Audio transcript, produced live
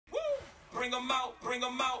bring 'em out, bring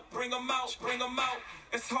 'em out, bring 'em out, bring 'em out.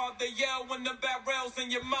 It's hard to yell when the barrel's in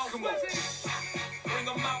your mouth. Come on. Bring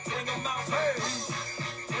 'em out, bring 'em out. Hey.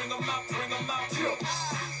 Bring 'em out, bring 'em out. Bring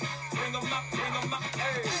 'em out, bring 'em out.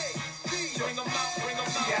 Hey. Bring 'em out, bring 'em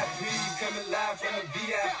out. VIP coming live from the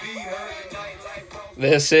VIP. Heard tonight like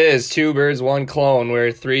This is Two Birds, One Clone,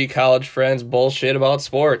 where three college friends bullshit about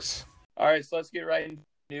sports. All right, so let's get right into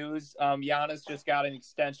news. Giannis just got an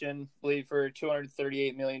extension, I believe, for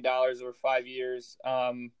 $238 million over 5 years.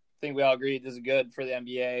 I think we all agree this is good for the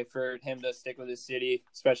NBA, for him to stick with his city,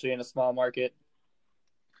 especially in a small market.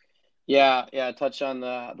 Yeah, touch on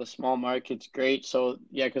the small markets, great. So,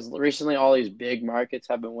 yeah, because recently all these big markets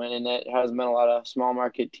have been winning it. It hasn't been a lot of small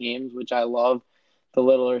market teams, which I love, the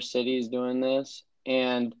littler cities doing this.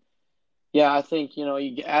 And, yeah, I think,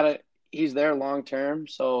 you add he's there long term,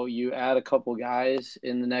 so you add a couple guys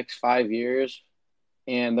in the next 5 years,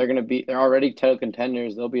 and they're already title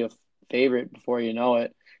contenders. They'll be a favorite before you know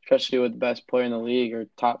it, especially with the best player in the league, or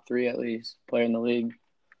top three at least player in the league.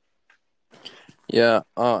 Yeah,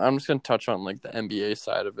 I'm just gonna touch on the NBA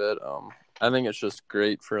side of it. I think it's just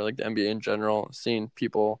great for the NBA in general, seeing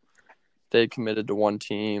people stay committed to one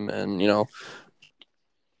team, and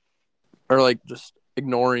or just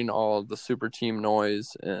ignoring all of the super team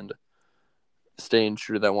noise and staying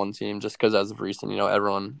true to that one team. Just because as of recent,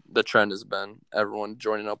 the trend has been everyone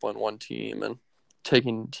joining up on one team and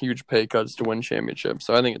taking huge pay cuts to win championships.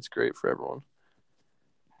 So I think it's great for everyone.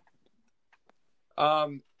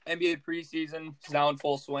 NBA preseason is now in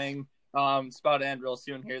full swing. It's about to end real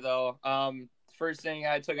soon here, though. First thing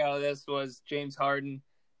I took out of this was James Harden.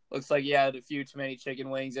 Looks like he had a few too many chicken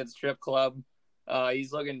wings at the strip club.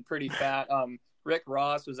 He's looking pretty fat. Rick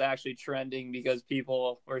Ross was actually trending because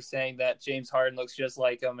people were saying that James Harden looks just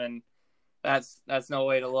like him, and that's no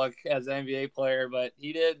way to look as an NBA player. But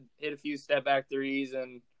he did hit a few step-back threes,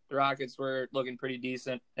 and the Rockets were looking pretty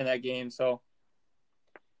decent in that game, so.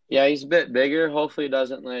 Yeah, he's a bit bigger. Hopefully it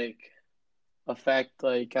doesn't affect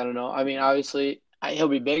I don't know. I mean, obviously he'll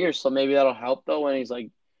be bigger, so maybe that'll help though when he's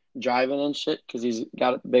driving and shit, because he's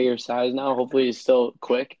got a bigger size now. Hopefully he's still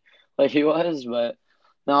quick like he was. But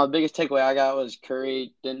no, the biggest takeaway I got was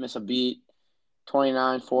Curry didn't miss a beat.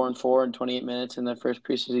 29, 4 and 4 in 28 minutes in the first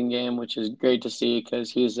preseason game, which is great to see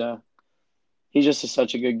because he's just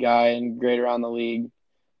such a good guy and great around the league.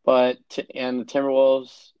 And the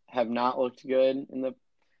Timberwolves have not looked good in the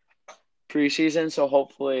preseason, so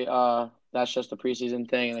hopefully that's just a preseason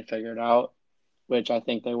thing and they figure it out, which I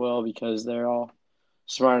think they will because they're all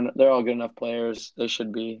smart. They're all good enough players. They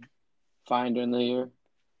should be fine during the year.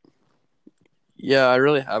 Yeah, I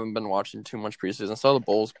really haven't been watching too much preseason. I saw the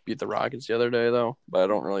Bulls beat the Rockets the other day, though, but I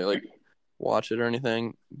don't really watch it or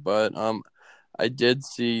anything. But I did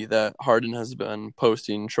see that Harden has been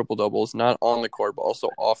posting triple doubles, not on the court, but also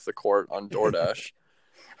off the court on DoorDash.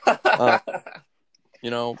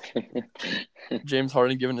 James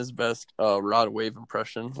Harden giving his best Rod Wave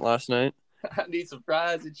impression last night. I need some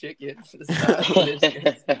fries and chicken.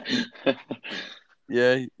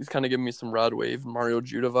 Yeah, he's kind of giving me some Rod Wave, Mario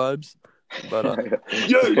Judah vibes. But that's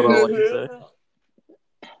what I like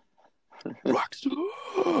to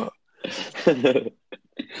say.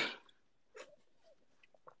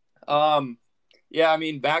 Rockstar. Yeah, I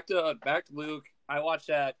mean, back to Luke. I watched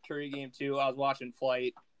that Curry game too. I was watching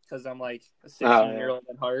Flight because I'm a 16-year-old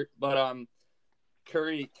at heart. But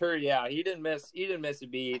Curry, yeah, he didn't miss a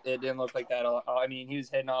beat. It didn't look like that. I mean, he was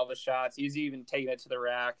hitting all the shots. He was even taking it to the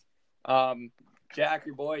rack. Jack,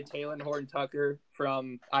 your boy, Talen Horton-Tucker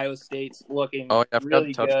from Iowa State's looking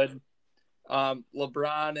really good.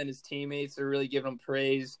 LeBron and his teammates are really giving him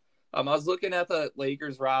praise. I was looking at the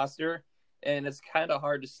Lakers roster, and it's kind of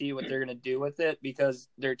hard to see what they're going to do with it because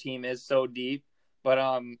their team is so deep.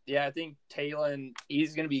 But, yeah, I think Talen,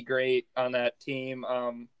 he's going to be great on that team,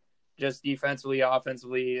 just defensively,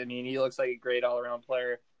 offensively. I mean, he looks like a great all-around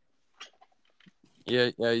player. Yeah,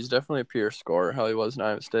 he's definitely a pure scorer, how he was in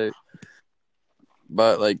Iowa State.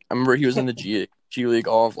 But, I remember he was in the G League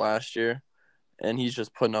all of last year, and he's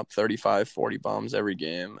just putting up 35, 40 bombs every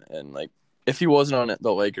game. And, if he wasn't on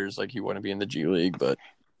the Lakers, he wouldn't be in the G League. But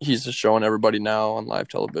he's just showing everybody now on live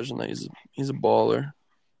television that he's a baller.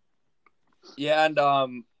 Yeah,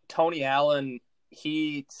 and Tony Allen,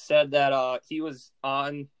 he said that he was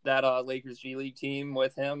on that Lakers G League team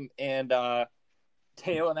with him, and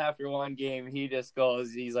Talen, after one game, he just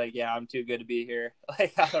goes, he's like, yeah, I'm too good to be here. I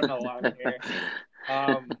don't know why I'm here.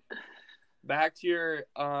 Back to your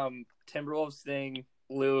Timberwolves thing,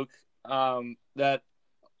 Luke, that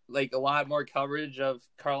a lot more coverage of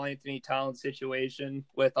Karl Anthony Towns' situation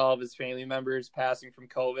with all of his family members passing from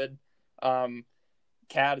COVID.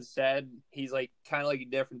 Cat has said, he's like kind of like a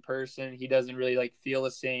different person. He doesn't really like feel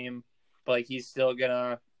the same, but like he's still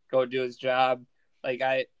gonna go do his job. Like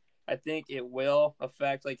I think it will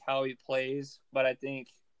affect like how he plays, but I think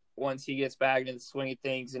once he gets back into the swing of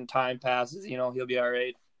things and time passes, he'll be all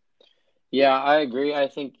right. Yeah, I agree. I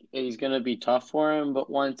think he's going to be tough for him, but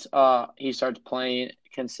once he starts playing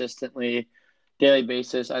consistently, daily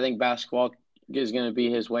basis, I think basketball is going to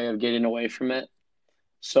be his way of getting away from it.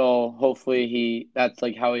 So hopefully that's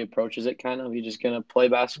like how he approaches it kind of. He's just going to play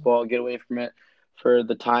basketball, get away from it for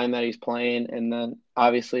the time that he's playing, and then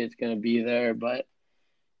obviously it's going to be there, but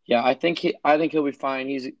yeah, I think he'll be fine.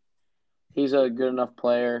 He's a good enough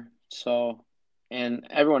player. So, and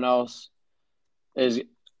everyone else is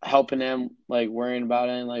helping him, like worrying about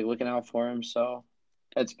him, like looking out for him. So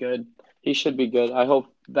that's good. He should be good. I hope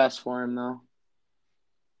best for him though.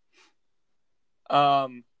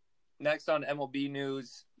 Next on MLB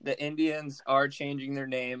news, the Indians are changing their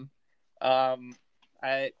name.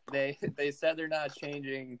 They said they're not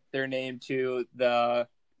changing their name to the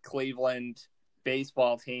Cleveland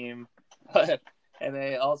baseball team, and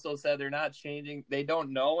they also said they're not changing. They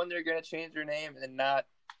don't know when they're going to change their name, and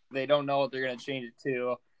they don't know what they're going to change it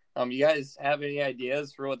to. You guys have any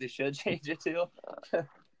ideas for what they should change it to?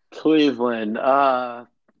 Cleveland.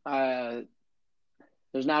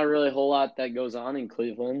 There's not really a whole lot that goes on in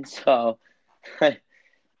Cleveland, so I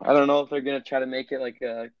don't know if they're going to try to make it like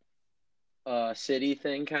a city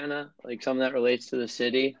thing, kind of like something that relates to the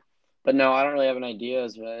city. But no, I don't really have an idea.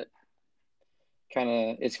 But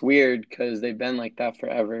it's weird because they've been like that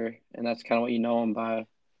forever, and that's kind of what you know them by.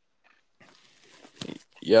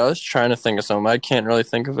 Yeah, I was trying to think of something. I can't really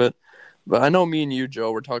think of it. But I know me and you,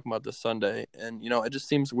 Joe, were talking about this Sunday, and, it just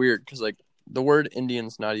seems weird because, like, the word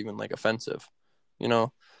Indian's not even, like, offensive,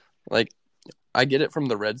 Like, I get it from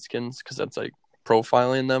the Redskins because that's, like,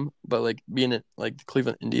 profiling them, but, like, being it, like, the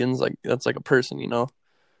Cleveland Indians, like, that's, like, a person,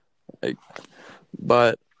 Like,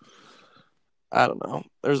 but I don't know.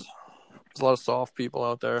 There's a lot of soft people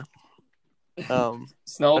out there. Snowflakes.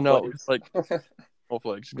 I know, it's like,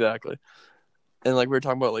 snowflakes, exactly. And, like, we were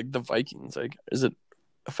talking about, like, the Vikings. Like, is it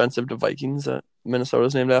offensive to Vikings that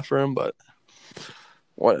Minnesota's named after him? But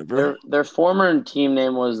whatever. Their former team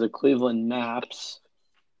name was the Cleveland Naps.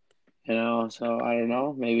 So I don't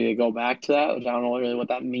know. Maybe they go back to that. I don't know really what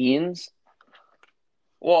that means.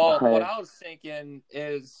 Well, what I was thinking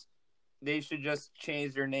is they should just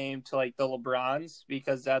change their name to, like, the LeBrons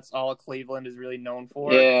because that's all Cleveland is really known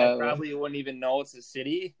for. Yeah. I probably wouldn't even know it's a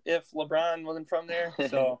city if LeBron wasn't from there.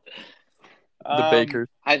 So the Bakers.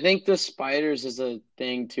 I think the Spiders is a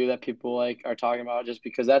thing too that people like are talking about just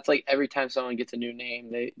because that's like every time someone gets a new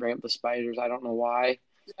name, they bring up the Spiders. I don't know why.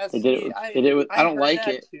 They did it with, I don't like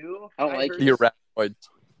it. Too. I don't like it. The Arachnoids.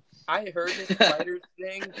 I heard the Spiders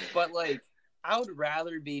thing, but like I would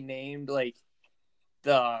rather be named like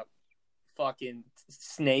the fucking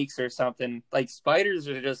snakes or something. Like spiders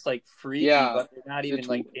are just like freaky, but they're not even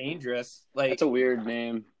like dangerous. Like it's a weird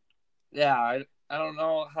name. Yeah, I don't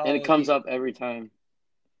know how. And it comes up every time.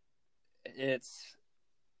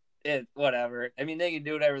 Whatever. I mean, they can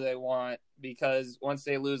do whatever they want because once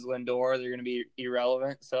they lose Lindor, they're going to be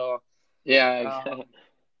irrelevant. So yeah,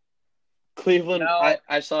 Cleveland. No,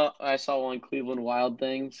 I saw one Cleveland Wild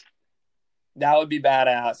Things. That would be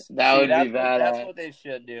badass. That would be badass. That's what they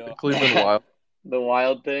should do. The Cleveland Wild. The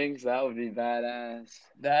Wild Things. That would be badass.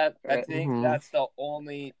 I think that's the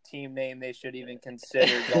only team name they should even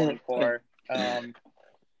consider going for.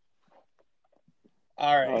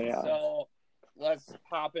 All right, So let's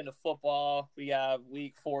hop into football. We have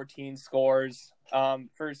Week 14 scores.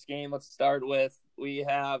 First game, let's start with, we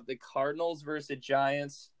have the Cardinals versus the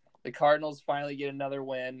Giants. The Cardinals finally get another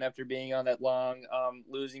win after being on that long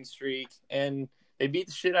losing streak, and they beat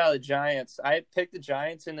the shit out of the Giants. I picked the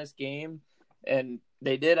Giants in this game, and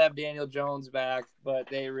they did have Daniel Jones back, but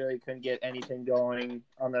they really couldn't get anything going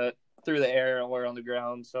through the air or on the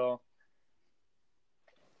ground. So.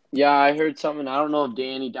 Yeah, I heard something. I don't know if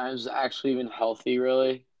Danny Dimes is actually even healthy,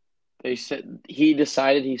 really. They said he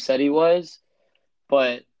said he was,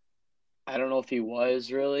 but I don't know if he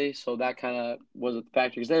was really. So that kind of was a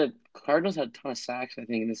factor because Cardinals had a ton of sacks, I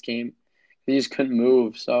think, in this game. They just couldn't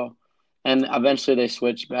move. So, and eventually they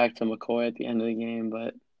switched back to McCoy at the end of the game.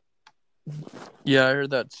 But yeah, I heard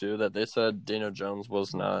that too. That they said Daniel Jones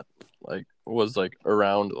was not was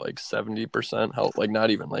around 70% health,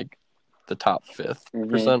 not even the top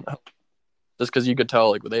 5th%. Just because you could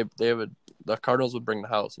tell the Cardinals would bring the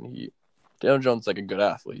house, and Daniel Jones is a good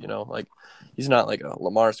athlete, he's not like a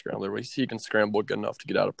Lamar scrambler where he can scramble good enough to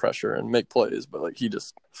get out of pressure and make plays, but he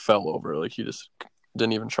just fell over, he just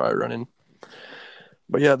didn't even try running.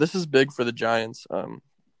 But yeah, this is big for the Giants.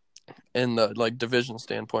 In the division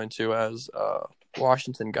standpoint too, as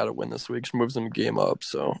Washington got to win this week, which moves them a game up.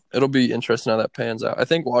 So it'll be interesting how that pans out. I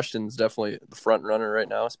think Washington's definitely the front runner right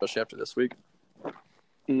now, especially after this week.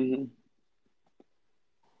 Mm-hmm.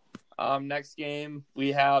 Next game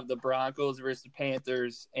we have the Broncos versus the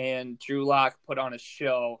Panthers, and Drew Lock put on a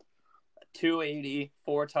show. 280,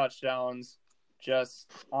 4 touchdowns, just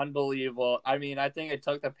unbelievable. I mean, I think it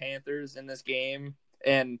took the Panthers in this game,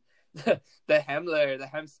 and the ham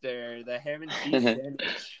and cheese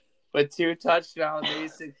sandwich with 2 touchdowns,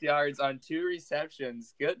 86 yards on 2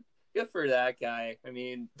 receptions. Good for that guy. I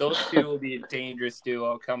mean, those two will be a dangerous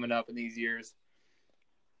duo coming up in these years.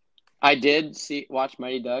 I did watch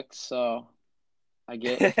Mighty Ducks, so I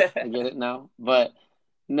get it now. But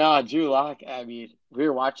no, Drew Lock, I mean, we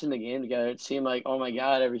were watching the game together. It seemed like, oh my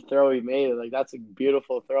God, every throw he made, like that's a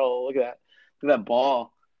beautiful throw. Look at that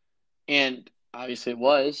ball. And obviously it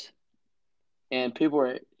was. And people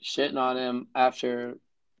were shitting on him after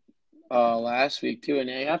last week too. And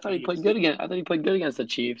I thought he played good against the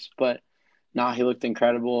Chiefs, but he looked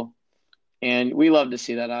incredible. And we love to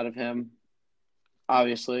see that out of him.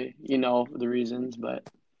 Obviously, you know the reasons, but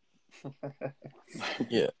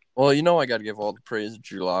yeah. Well, I got to give all the praise to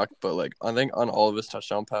Drew Lock, but I think on all of his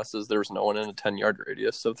touchdown passes, there was no one in a 10-yard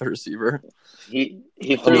radius of the receiver. He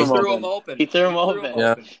threw him open. He threw him open.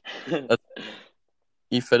 Yeah.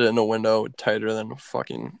 He fit it in a window tighter than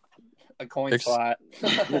a coin slot.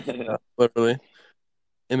 Yeah, literally.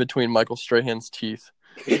 In between Michael Strahan's teeth.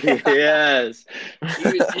 Yes.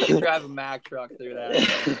 You could drive a Mack truck through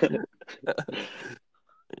that.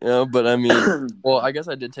 Yeah, but I mean, well, I guess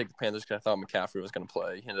I did take the Panthers because I thought McCaffrey was going to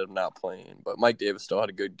play. He ended up not playing, but Mike Davis still had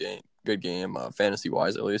a good game,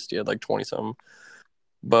 fantasy-wise at least. He had 20-something.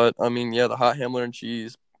 But, I mean, yeah, the hot Hamler and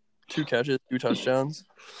cheese, 2 catches, 2 touchdowns.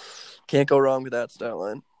 Can't go wrong with that stat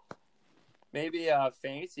line. Maybe a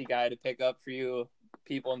fantasy guy to pick up for you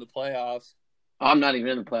people in the playoffs. I'm not even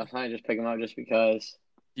in the playoffs. I just pick him up just because.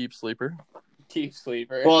 Deep sleeper.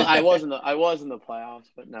 Well, I was in the playoffs,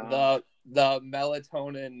 but no. The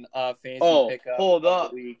melatonin fantasy pickup. Hold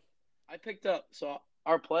up. I picked up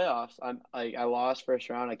our playoffs. I lost first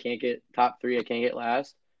round. I can't get top 3. I can't get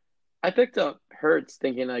last. I picked up Hurts,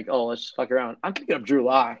 thinking let's just fuck around. I'm picking up Drew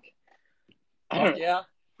Lock. I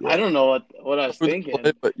don't know what I was thinking.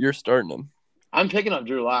 But you're starting him. I'm picking up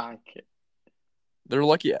Drew Lock. They're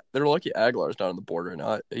lucky Aguilar's not on the board right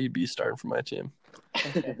now. He'd be starting for my team.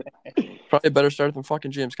 Probably a better start than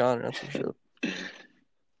fucking James Conner, that's for sure.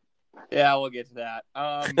 Yeah, we'll get to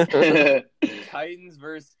that. Titans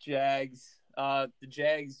versus Jags. The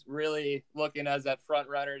Jags really looking as that front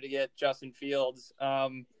runner to get Justin Fields.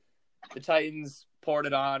 The Titans poured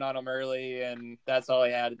it on them early, and that's all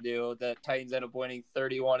they had to do. The Titans ended up winning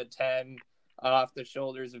 31-10 off the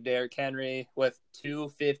shoulders of Derrick Henry with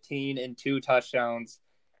 215 and 2 touchdowns.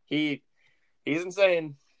 He's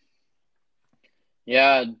insane.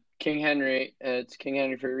 Yeah, King Henry. It's King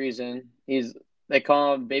Henry for a reason. They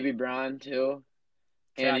call him Baby Braun too.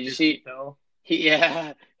 And did you see?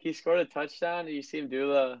 He scored a touchdown. Did you see him do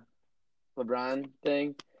the LeBron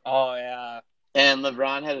thing? Oh yeah. And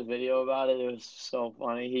LeBron had a video about it. It was so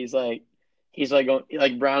funny. He's like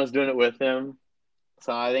Brown's doing it with him.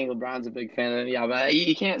 So I think LeBron's a big fan of him. Yeah, but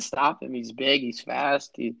you can't stop him. He's big. He's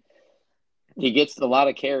fast. He gets a lot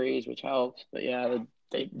of carries, which helps. But yeah,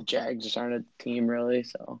 the Jags just aren't a team really.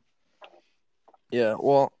 So yeah,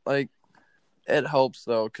 well, it helps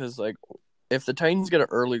though, because if the Titans get an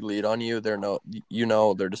early lead on you,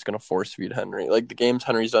 they're just gonna force feed Henry. The games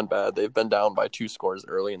Henry's done bad. They've been down by 2 scores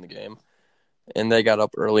early in the game, and they got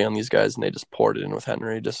up early on these guys, and they just poured it in with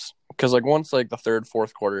Henry. Just because once the 3rd,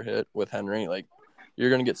 4th quarter hit with Henry, you're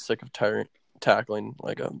gonna get sick of tackling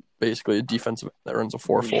basically a defensive that runs a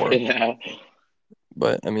 4-4. Yeah.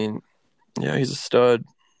 But I mean, yeah, he's a stud.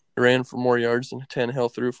 Ran for more yards than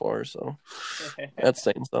Tannehill threw for, so that's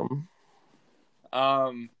saying something.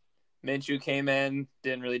 Minshew came in,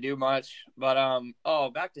 didn't really do much, but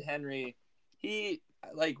back to Henry. He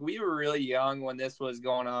we were really young when this was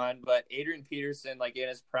going on, but Adrian Peterson in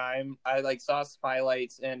his prime, I saw some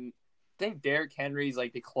highlights, and I think Derrick Henry's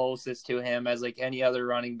the closest to him as any other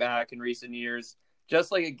running back in recent years.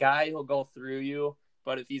 Just a guy who'll go through you,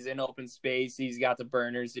 but if he's in open space, he's got the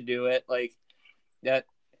burners to do it.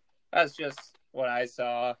 That's just what I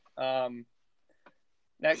saw.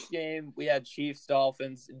 Next game, we had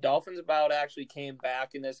Chiefs-Dolphins. Dolphins actually came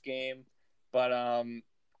back in this game. But, I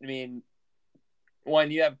mean,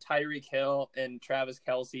 when you have Tyreek Hill and Travis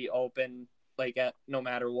Kelce open, no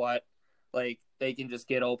matter what, they can just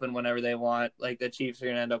get open whenever they want. The Chiefs are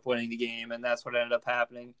going to end up winning the game, and that's what ended up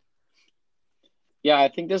happening. Yeah, I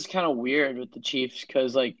think this is kind of weird with the Chiefs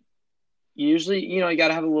because, like, usually, you got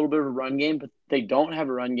to have a little bit of a run game, but they don't have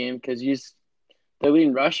a run game because their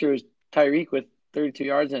leading rusher is Tyreek with 32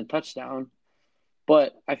 yards and a touchdown.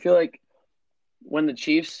 But I feel like when the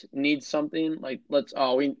Chiefs need something, like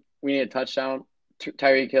we need a touchdown,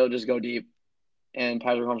 Tyreek Hill just go deep and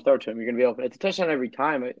Patrick Mahomes throw it to him. You're gonna be open. It's a touchdown every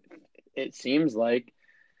time. It seems like,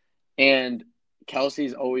 and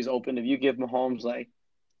Kelsey's always open. If you give Mahomes like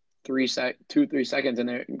 2-3 seconds in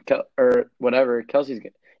there or whatever,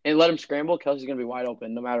 and let him scramble. Kelsey's gonna be wide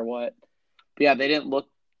open no matter what. But yeah, they didn't look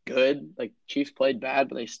good. Like Chiefs played bad,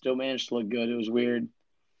 but they still managed to look good. It was weird.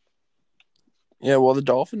 Yeah, well, the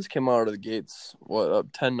Dolphins came out of the gates,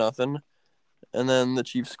 up 10-0, and then the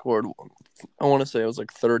Chiefs scored. I want to say it was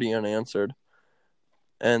like 30 unanswered,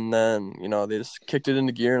 and then they just kicked it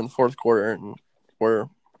into gear in the fourth quarter, and were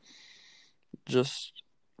just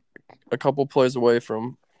a couple plays away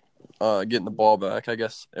from getting the ball back. I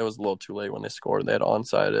guess it was a little too late when they scored. They had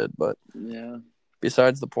onside it, but Yeah.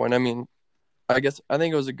 besides the point, I mean, I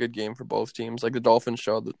think it was a good game for both teams. Like the Dolphins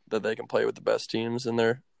showed that they can play with the best teams in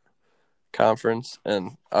their conference,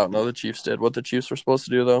 and I don't know, the Chiefs did what the Chiefs were supposed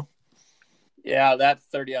to do, though. Yeah, that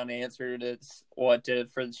 30 unanswered is what did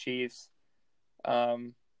it for the Chiefs.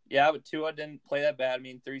 Yeah, but Tua didn't play that bad. I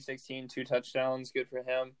mean, 316, 2 touchdowns, good for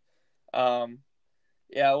him.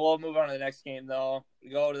 Yeah, we'll move on to the next game, though. We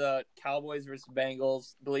go to the Cowboys versus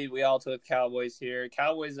Bengals. I believe we all took Cowboys here.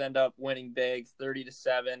 Cowboys end up winning big,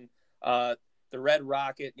 30-7. The Red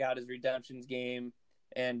Rocket got his redemptions game,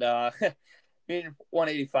 and I mean,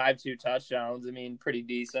 185, 2 touchdowns. I mean, pretty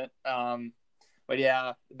decent. But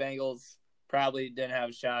yeah, the Bengals probably didn't have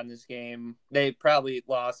a shot in this game. They probably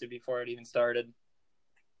lost it before it even started.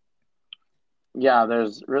 Yeah,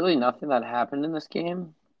 there's really nothing that happened in this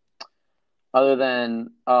game other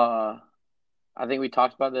than I think we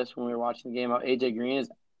talked about this when we were watching the game. How AJ Green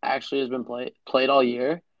has been played all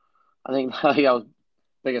year. I think that was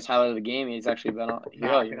biggest highlight of the game. He's actually been here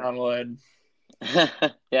all Knocking year. on wood.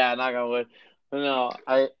 Yeah, knock on wood. But no,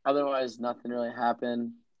 otherwise nothing really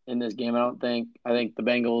happened in this game. I don't think. I think the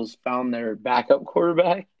Bengals found their backup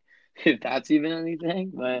quarterback, if that's even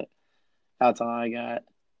anything. But that's all I got.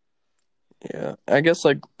 Yeah, I guess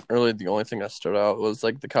like really the only thing that stood out was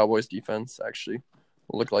like the Cowboys defense actually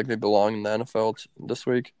looked like they belong in the NFL this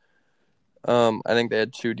week. I think they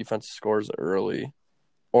had 2 defensive scores early,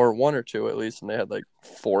 or 1 or 2 at least, and they had like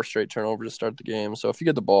 4 straight turnovers to start the game. So if you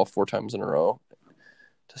get the ball 4 times in a row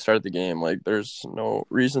to start the game, like there's no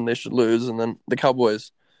reason they should lose. And then the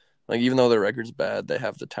Cowboys, like even though their record's bad, they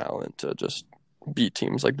have the talent to just beat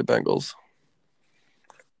teams like the Bengals.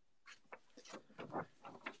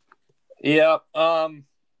 Yep.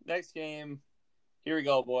 Next game. Here we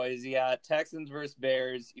go, boys. You got Texans versus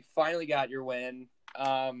Bears. You finally got your win.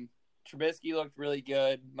 Trubisky looked really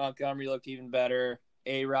good. Montgomery looked even better.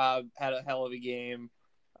 A-Rob had a hell of a game.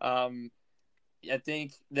 I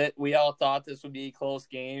think that we all thought this would be a close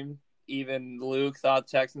game. Even Luke thought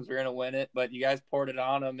Texans were going to win it, but you guys poured it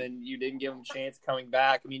on them, and you didn't give them a chance coming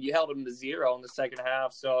back. I mean, you held them to 0 in the second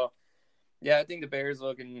half. So, yeah, I think the Bears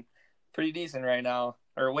looking pretty decent right now,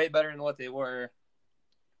 or way better than what they were.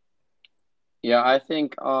 Yeah, I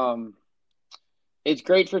think it's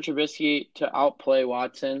great for Trubisky to outplay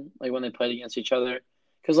Watson, like when they played against each other.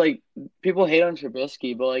 Because, like, people hate on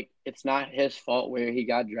Trubisky, but, like, it's not his fault where he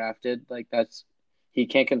got drafted. Like, he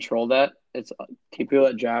can't control that. It's people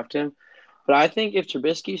that draft him. But I think if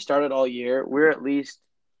Trubisky started all year, we're at least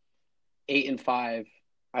 8-5,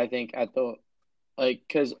 I think,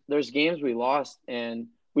 because there's games we lost and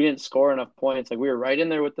we didn't score enough points. Like, we were right in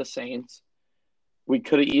there with the Saints. We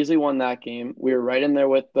could have easily won that game. We were right in there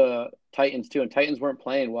with the Titans too, and Titans weren't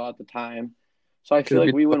playing well at the time. So I feel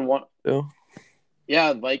like we wouldn't want.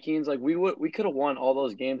 Yeah, Vikings. Like we could have won all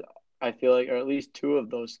those games. I feel like, or at least 2 of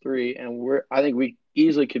those 3, and I think we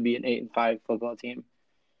easily could be an 8-5 football team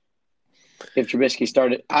if Trubisky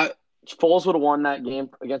started. Foles would have won that game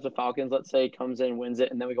against the Falcons. Let's say comes in, wins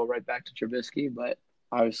it, and then we go right back to Trubisky. But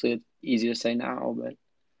obviously, it's easy to say now. But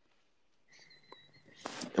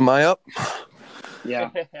Am I up? yeah.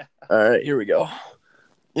 All right, here we go.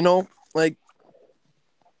 Like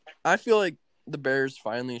I feel like the Bears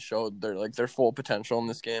finally showed their full potential in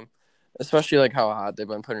this game, especially like how hot they've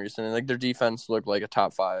been playing recently. Like their defense looked like a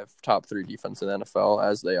top 5, top 3 defense in the NFL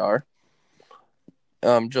as they are.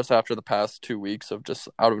 Just after the past 2 weeks of just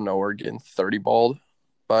out of nowhere getting 30 balled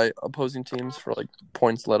by opposing teams for like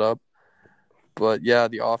points let up. But yeah,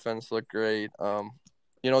 the offense looked great.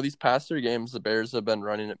 These past 3 games, the Bears have been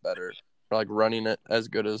running it better, like running it as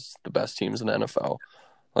good as the best teams in the NFL.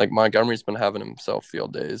 Like Montgomery's been having himself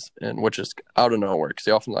field days, and which is out of nowhere because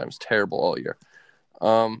the offensive line was terrible all year.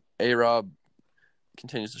 A-Rob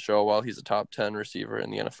continues to show well. He's a top 10 receiver in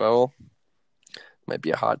the NFL. Might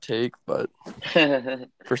be a hot take, but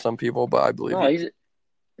for some people, but I believe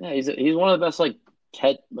no, he's one of the best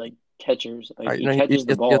catchers. Like he catches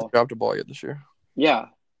the he ball. hasn't dropped a ball yet this year. Yeah,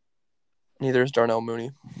 Neither is Darnell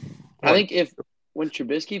Mooney. I think when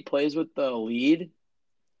Trubisky plays with the lead,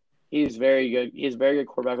 he's very good. He's a very good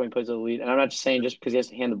quarterback when he plays with the lead. And I'm not just saying just because he has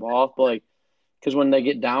to hand the ball off, but because when they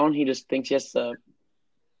get down, he just thinks he has to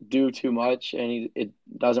do too much, and it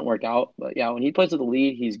doesn't work out. But yeah, when he plays with the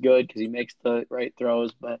lead, he's good because he makes the right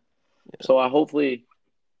throws. But so hopefully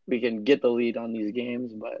we can get the lead on these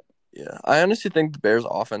games. But yeah, I honestly think the Bears'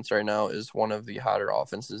 offense right now is one of the hotter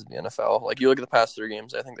offenses in the NFL. Like you look at the past 3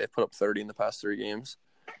 games, I think they've put up 30 in the past 3 games.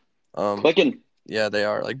 Clicking. Yeah, they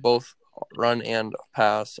are. Like both run and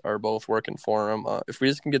pass are both working for them. If we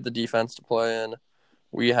just can get the defense to play in,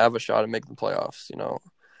 we have a shot at making the playoffs.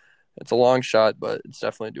 It's a long shot, but it's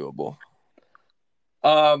definitely doable.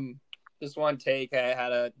 Just one take I had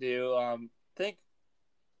to do. I think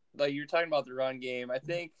like you're talking about the run game. I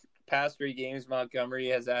think past 3 games Montgomery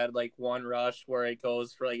has had like one rush where it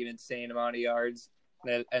goes for like an insane amount of yards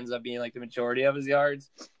that ends up being like the majority of his yards.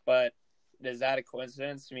 But is that a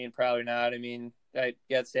coincidence? I mean, probably not. I mean, I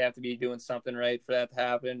guess they have to be doing something right for that to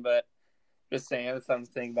happen. But just saying, that's something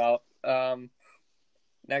to think about.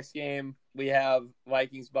 Next game, we have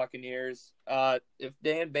Vikings Buccaneers. If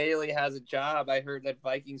Dan Bailey has a job, I heard that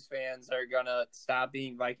Vikings fans are going to stop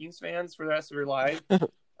being Vikings fans for the rest of their life.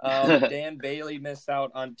 Dan Bailey missed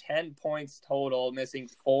out on 10 points total, missing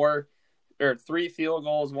 3 field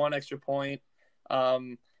goals, 1 extra point.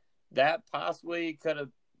 That possibly could have,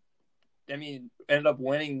 ended up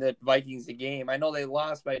winning the Vikings the game. I know they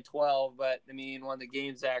lost by 12, but, when the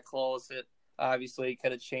game's that close, it obviously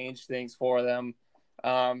could have changed things for them.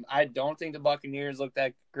 I don't think the Buccaneers looked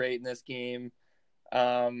that great in this game.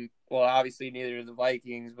 Well, obviously neither did the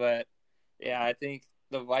Vikings, but yeah, I think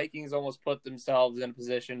the Vikings almost put themselves in a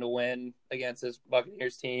position to win against this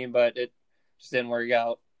Buccaneers team, but it just didn't work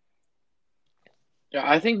out. Yeah,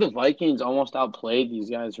 I think the Vikings almost outplayed these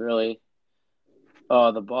guys, really.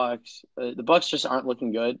 The Bucs. The Bucs just aren't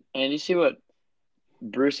looking good. And you see what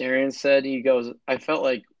Bruce Arians said? He goes, I felt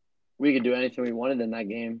like we could do anything we wanted in that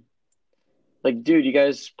game. Like, dude, you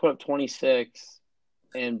guys put up 26,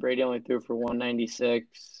 and Brady only threw for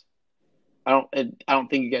 196. I don't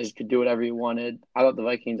think you guys could do whatever you wanted. I thought the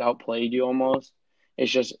Vikings outplayed you almost.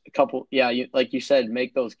 It's just a couple, like you said,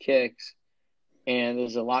 make those kicks, and it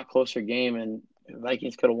was a lot closer game, and the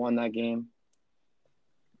Vikings could have won that game.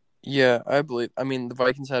 Yeah, I believe. The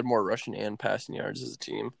Vikings had more rushing and passing yards as a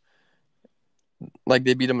team. Like,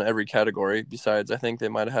 they beat them in every category. Besides, I think they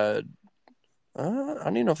might have had I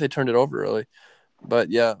don't even know if they turned it over, really. But,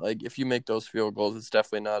 yeah, like, if you make those field goals, it's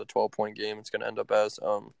definitely not a 12-point game. It's going to end up as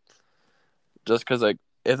just because, like,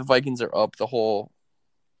 if the Vikings are up, the whole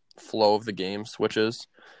flow of the game switches.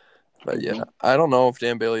 But, yeah, I don't know if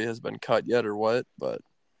Dan Bailey has been cut yet or what, but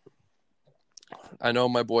I know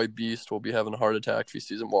my boy Beast will be having a heart attack if he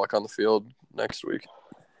sees him walk on the field next week.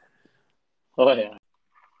 Oh, yeah.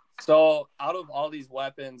 So, out of all these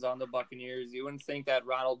weapons on the Buccaneers, you wouldn't think that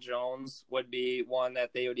Ronald Jones would be one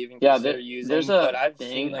that they would even consider using. But I've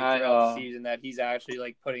seen throughout the season that he's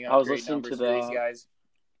actually putting up great numbers for these guys.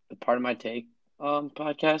 Part of my take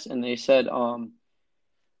podcast, and they said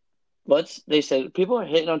people are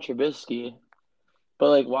hating on Trubisky,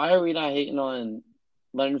 but why are we not hating on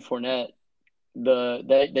Leonard Fournette?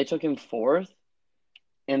 They took him 4th,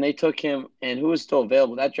 and they took him, and who was still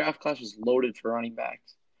available? That draft class was loaded for running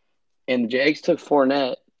backs. And the Jags took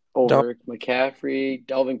Fournette over McCaffrey,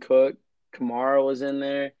 Delvin Cook, Kamara was in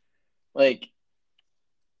there.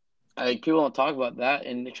 People don't talk about that,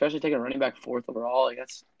 and especially taking a running back 4th overall,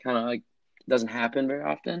 that's kind of doesn't happen very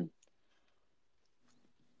often.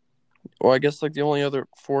 Well, I guess the only other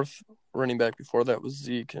 4th running back before that was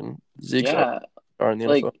Zeke, and Zeke's are in the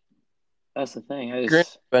NFL. That's the thing.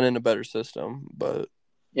 Grant's been in a better system, but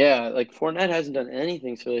Fournette hasn't done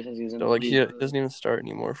anything really since he's in the league. He doesn't even start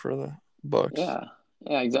anymore for the Bucs.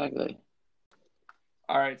 Yeah, exactly.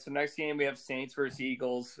 All right, so next game we have Saints versus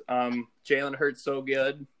Eagles. Jalen Hurts so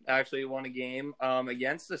good, actually won a game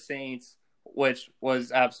against the Saints, which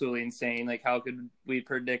was absolutely insane. How could we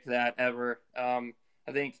predict that ever? I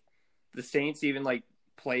think the Saints even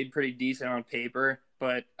played pretty decent on paper,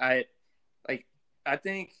 but I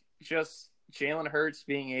think just Jalen Hurts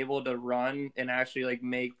being able to run and actually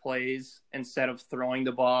make plays instead of throwing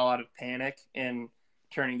the ball out of panic and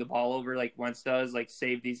turning the ball over like Wentz does,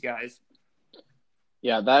 save these guys.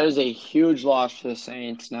 Yeah, that is a huge loss for the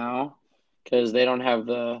Saints now because they don't have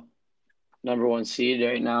the number 1 seed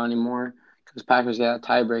right now anymore. because Packers got a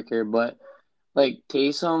tiebreaker. But like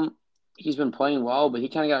Taysom, he's been playing well, but he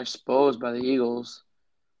kind of got exposed by the Eagles.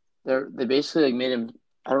 They basically like made him.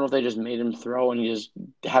 I don't know if they just made him throw and he just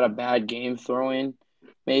had a bad game throwing.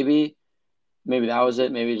 Maybe that was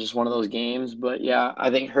it. Maybe just one of those games. But yeah,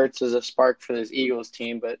 I think Hurts is a spark for this Eagles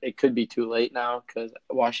team, but it could be too late now because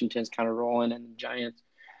Washington's kind of rolling and the Giants.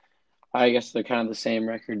 I guess they're kind of the same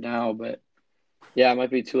record now, but yeah, it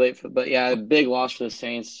might be too late for. But yeah, big loss for the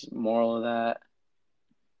Saints. Moral of that.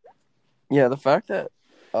 Yeah, the fact that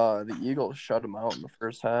the Eagles shut them out in the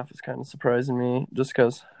first half is kind of surprising me, just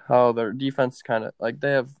because how their defense kind of like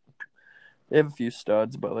they have a few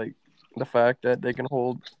studs, but like the fact that they can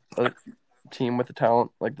hold a team with the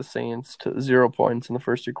talent like the Saints to 0 points in the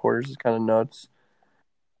first 2 quarters is kind of nuts.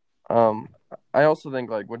 Um, I also think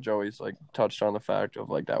like what Joey's like touched on the fact of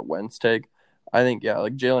like that Wentz take. I think yeah,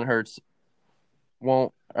 like Jalen Hurts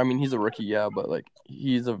won't. I mean, he's a rookie, yeah, but like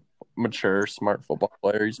he's a mature, smart football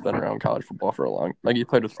player. He's been around college football for a long. Like he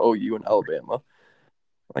played with OU and Alabama.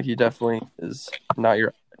 Like he definitely is not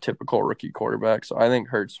your typical rookie quarterback. So I think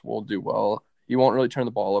Hurts will do well. He won't really turn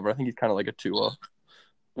the ball over. I think he's kind of like a Tua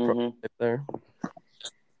prototype there.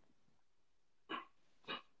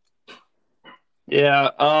 Yeah,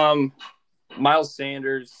 Miles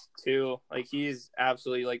Sanders too. Like he's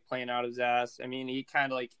absolutely like playing out his ass. I mean, he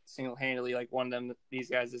kind of like single-handedly like won these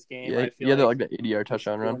guys this game. Yeah, I feel he had like the 80-yard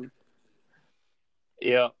touchdown run.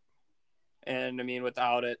 Yeah, and I mean,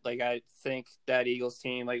 without it, like I think that Eagles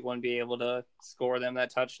team like wouldn't be able to score them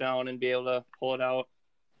that touchdown and be able to pull it out.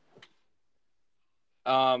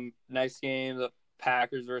 Next game, the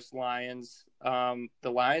Packers versus Lions.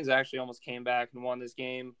 The Lions actually almost came back and won this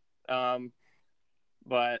game.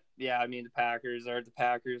 But yeah, I mean the Packers are the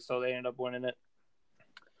Packers, so they end up winning it.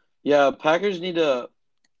 Yeah, Packers need to.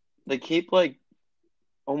 They keep like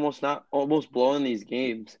almost blowing these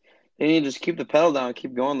games. They need to just keep the pedal down,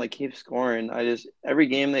 keep going, like keep scoring. Every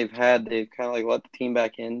game they've had, they've kind of like let the team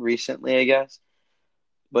back in recently, I guess.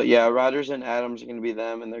 But yeah, Rodgers and Adams are going to be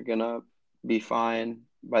them, and they're going to be fine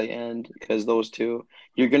by the end because those two,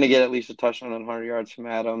 you're going to get at least a touchdown and 100 yards from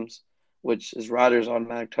Adams, which is Rodgers'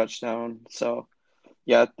 automatic touchdown. So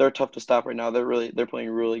yeah, they're tough to stop right now. They're playing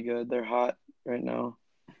really good. They're hot right now.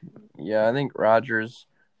 Yeah, I think Rodgers.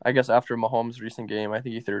 I guess after Mahomes' recent game, I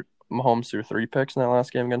think Mahomes threw 3 picks in that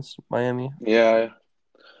last game against Miami. Yeah.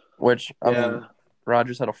 Which I mean,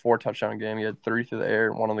 Rodgers had a 4 touchdown game. He had 3 through the air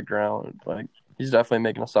and 1 on the ground. Like he's definitely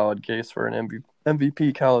making a solid case for an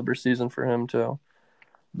MVP caliber season for him too.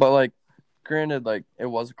 But like, granted, like it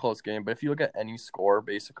was a close game. But if you look at any score,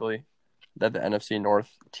 basically, that the NFC North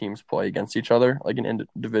teams play against each other, like an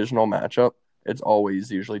divisional matchup, it's always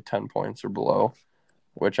usually 10 points or below.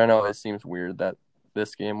 Which I know it seems weird that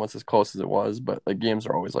this game was as close as it was, but like games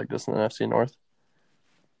are always like this in the NFC North.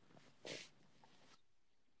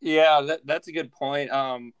 Yeah, that's a good point.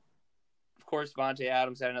 Of course, Vontae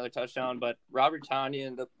Adams had another touchdown, but Robert Tonyan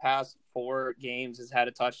in the past 4 games has had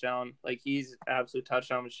a touchdown. Like he's an absolute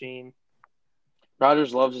touchdown machine.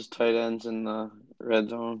 Rodgers loves his tight ends in the red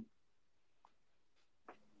zone.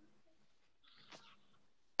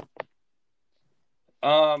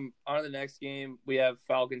 On to the next game, we have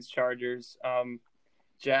Falcons Chargers.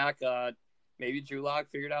 Jack, maybe Drew Lock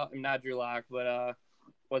figured out. I'm not Drew Lock, but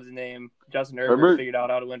what's his name? Justin Herbert figured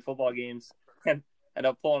out how to win football games and ended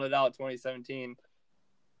up pulling it out 2017.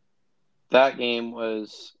 That game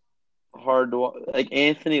was hard to watch. Like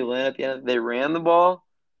Anthony Lynn at the end, they ran the ball,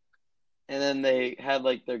 and then they had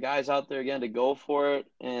like their guys out there again to go for it,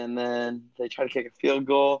 and then they tried to kick a field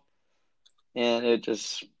goal, and it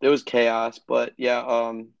was chaos. But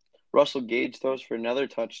yeah, Russell Gage throws for another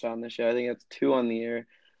touchdown this year. I think that's 2 on the year.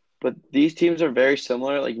 But these teams are very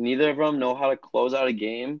similar. Like neither of them know how to close out a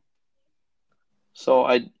game. So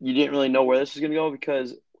you didn't really know where this was gonna go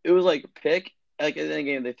because it was like pick. Like in the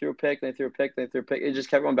game, they threw a pick, they threw a pick, they threw a pick. It just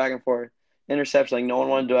kept going back and forth. Interception. Like no one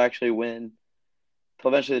wanted to actually win. So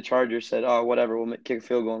eventually, the Chargers said, "Oh, whatever. We'll kick a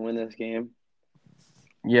field goal and win this game."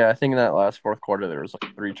 Yeah, I think in that last fourth quarter there was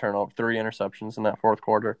like 3 interceptions in that fourth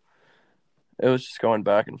quarter. It was just going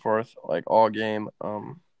back and forth like all game.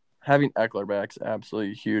 Having Eckler back is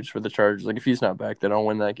absolutely huge for the Chargers. Like if he's not back, they don't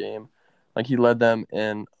win that game. Like he led them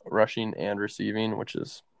in rushing and receiving, which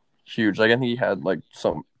is huge. Like I think he had like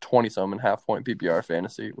some 20-some and half-point PPR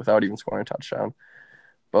fantasy without even scoring a touchdown.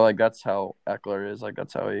 But like that's how Eckler is. Like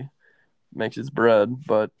that's how he makes his bread.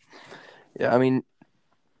 But yeah, I mean,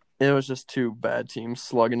 it was just 2 bad teams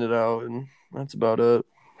slugging it out, and that's about it.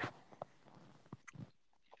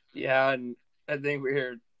 Yeah, and I think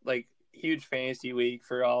we're like huge fantasy week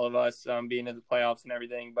for all of us, being in the playoffs and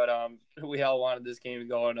everything. But we all wanted this game to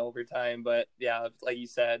go in overtime. But yeah, like you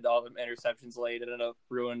said, all the interceptions late ended up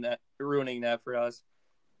ruining that for us.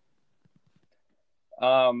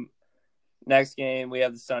 Next game, we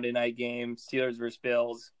have the Sunday night game, Steelers versus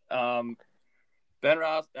Bills. Ben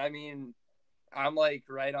Ross, I mean, I'm like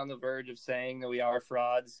right on the verge of saying that we are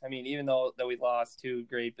frauds. I mean, even though that we lost to a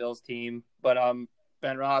great Bills team, but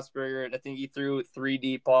Ben Roethlisberger, I think he threw 3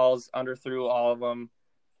 deep balls, underthrew all of them.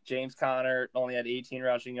 James Conner only had 18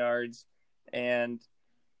 rushing yards, and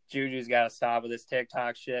Juju's got to stop with this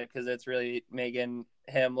TikTok shit because it's really making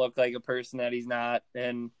him look like a person that he's not,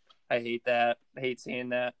 and I hate that. I hate seeing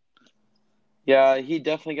that. Yeah, he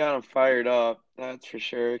definitely got him fired up. That's for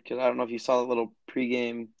sure. Because I don't know if you saw the little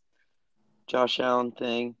pregame Josh Allen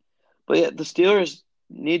thing, but yeah, the Steelers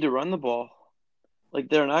need to run the ball. Like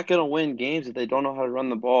they're not going to win games if they don't know how to run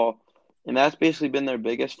the ball, and that's basically been their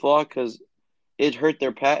biggest flaw because it hurts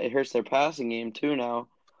their passing game too now.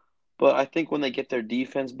 But I think when they get their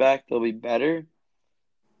defense back, they'll be better.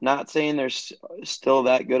 Not saying they're still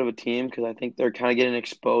that good of a team because I think they're kind of getting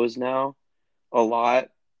exposed now a lot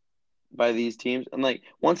by these teams. And like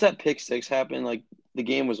once that pick six happened, like the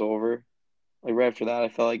game was over. Like right after that, I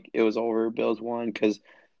felt like it was over. Bills won because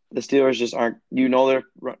the Steelers just aren't.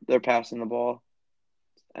 They're passing the ball,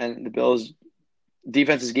 and the Bills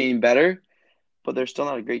defense is getting better, but they're still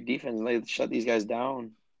not a great defense. And they shut these guys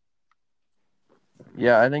down.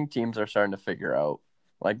 Yeah, I think teams are starting to figure out.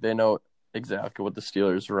 Like they know exactly what the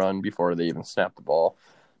Steelers run before they even snap the ball.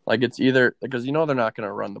 Like it's either because they're not going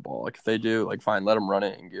to run the ball. Like if they do, like fine, let them run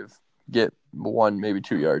it and get 1, maybe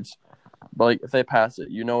 2 yards. But like if they pass it,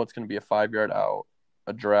 it's going to be a 5-yard out,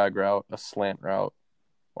 a drag route, a slant route,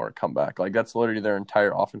 or a comeback. Like that's literally their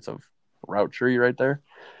entire offensive route tree right there.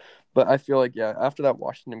 But I feel like after that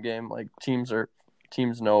Washington game, like teams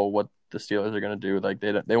know what the Steelers are going to do. Like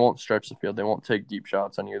they won't stretch the field, they won't take deep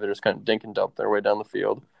shots on you. They're just kind of dink and dump their way down the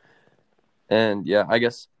field. And yeah, I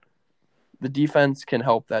guess the defense can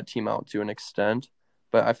help that team out to an extent.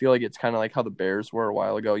 But I feel like it's kind of like how the Bears were a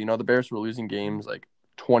while ago. The Bears were losing games like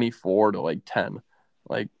 24 to like 10.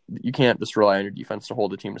 Like you can't just rely on your defense to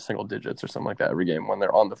hold a team to single digits or something like that every game when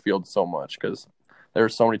they're on the field so much because there were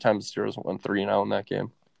so many times the Steelers went 3-0 in that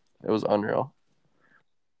game. It was unreal.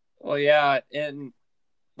 Well, yeah, and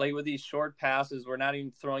like with these short passes, we're not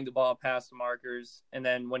even throwing the ball past the markers, and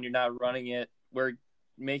then when you're not running it, we're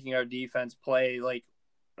making our defense play like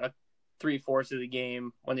 3/4 of the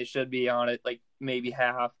game when they should be on it, like maybe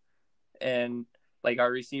half, and like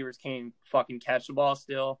our receivers can't fucking catch the ball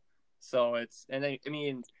still. So in the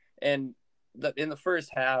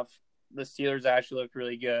first half, the Steelers actually looked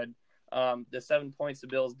really good. The 7 points the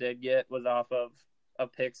Bills did get was off of a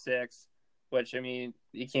pick six, which you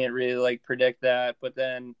can't really like predict that. But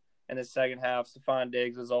then in the second half, Stephon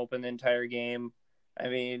Diggs was open the entire game.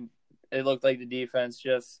 It looked like the defense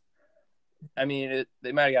just. They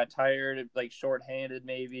might have got tired, like shorthanded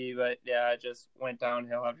maybe, but yeah, it just went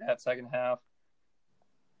downhill after that second half.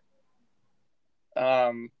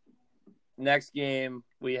 Next game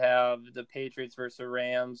we have the Patriots versus the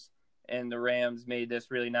Rams, and the Rams made this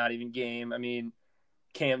really not even game.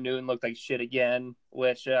 Cam Newton looked like shit again,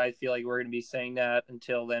 which I feel like we're going to be saying that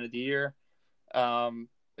until the end of the year. And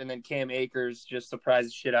then Cam Akers just surprised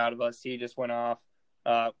the shit out of us. He just went off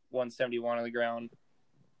 171 on the ground.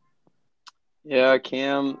 Yeah,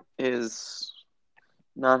 Cam is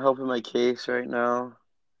not helping my case right now.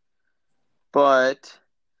 But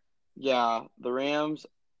yeah, the Rams,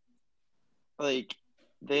 like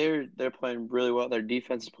they're playing really well. Their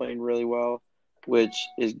defense is playing really well, which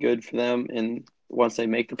is good for them. And once they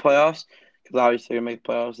make the playoffs, because obviously they're gonna make the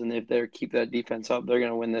playoffs, and if they keep that defense up, they're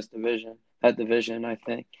gonna win this division. That division,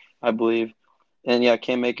 I believe. And yeah,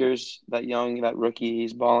 Cam Akers, that rookie,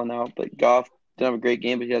 he's balling out. But Goff didn't have a great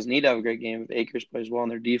game, but he doesn't need to have a great game if Akers plays well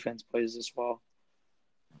and their defense plays as well.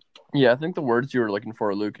 Yeah, I think the words you were looking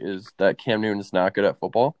for, Luke, is that Cam Newton is not good at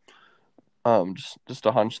football. Just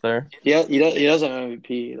a hunch there. Yeah, he does have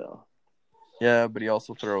MVP though. Yeah, but he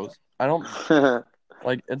also throws. I don't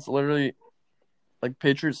like. It's literally like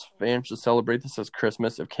Patriots fans should celebrate this as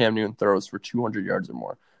Christmas if Cam Newton throws for 200 yards or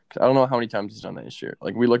more. I don't know how many times he's done that this year.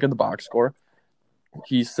 Like we look at the box score,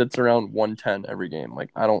 he sits around 110 every game. Like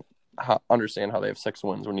I don't understand how they have 6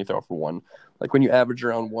 wins when you throw for one. Like when you average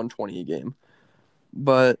around 120 a game.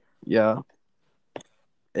 But yeah,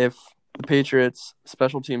 if the Patriots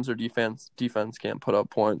special teams or defense can't put up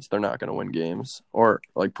points, they're not going to win games. Or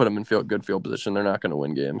like put them in good field position, they're not going to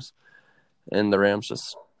win games. And the Rams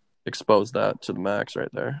just exposed that to the max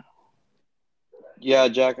right there. Yeah,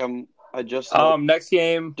 Jack, next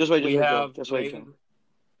game just wait.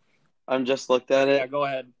 I'm just looked at it. Yeah, go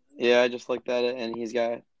ahead. Yeah, I just looked at it, and he's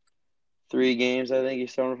got 3 games. I think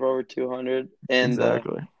he's thrown for over 200, and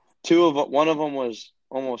Exactly. one of them was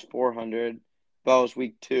almost 400. That was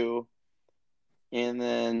week 2, and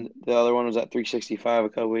then the other one was at 365 a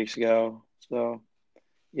couple weeks ago. So,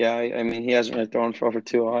 yeah, I mean, he hasn't really thrown for over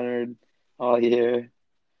 200 all year.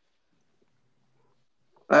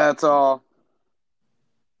 That's all.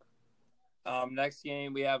 Next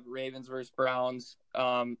game we have Ravens versus Browns.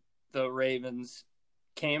 The Ravens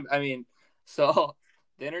came. I mean, so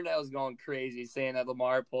the internet was going crazy saying that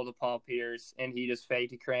Lemar pulled a Paul Pierce and he just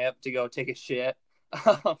faked a cramp to go take a shit.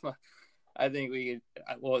 I think we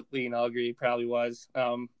can all agree he probably was.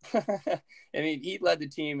 I mean, he led the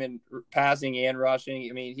team in passing and rushing.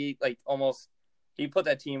 I mean, he put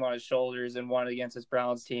that team on his shoulders and won against this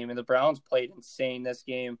Browns team. And the Browns played insane this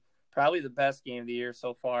game, probably the best game of the year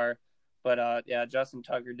so far. But yeah, Justin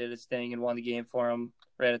Tucker did his thing and won the game for him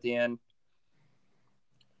right at the end.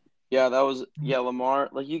 Yeah, Lamar.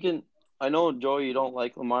 Like I know Joey, you don't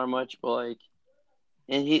like Lamar much, but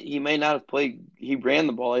and he may not have played. He ran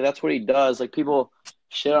the ball. Like that's what he does. Like people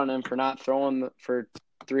shit on him for not throwing for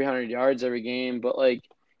 300 yards every game, but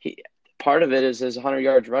part of it is his 100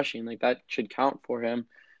 yards rushing. Like that should count for him.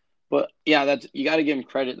 But yeah, you got to give him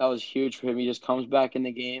credit. That was huge for him. He just comes back in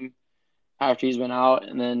the game after he's been out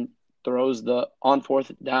and then throws on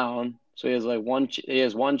 4th down. So he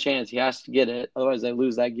has one chance. He has to get it. Otherwise, they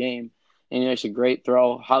lose that game. And he makes a great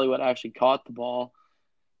throw. Hollywood actually caught the ball.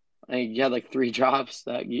 I think he had 3 drops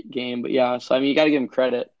that game. But yeah, so I mean, you got to give him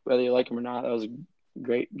credit, whether you like him or not. That was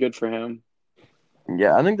good for him.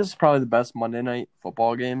 Yeah, I think this is probably the best Monday night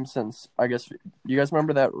football game since, I guess, you guys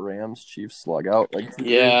remember that Rams-Chiefs slug out?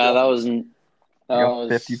 Yeah, that was a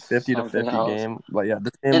 50 to 50 game. But yeah,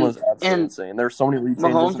 this game was absolutely insane. There were so many lead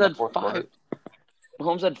changes in the fourth quarter.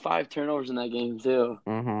 Mahomes had 5 turnovers in that game too.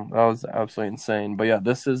 That was absolutely insane. But yeah,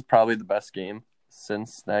 this is probably the best game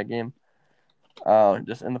since that game.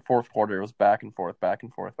 Just in the fourth quarter, it was back and forth, back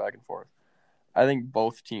and forth, back and forth. I think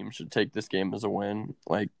both teams should take this game as a win.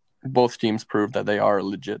 Both teams proved that they are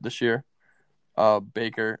legit this year.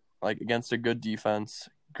 Baker, against a good defense.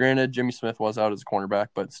 Granted, Jimmy Smith was out as a cornerback,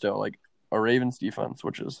 but still, a Ravens defense,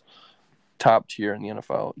 which is top tier in the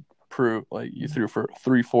NFL, proved you threw for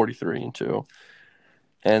 343 and 2,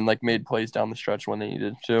 and made plays down the stretch when they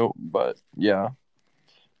needed to. But yeah,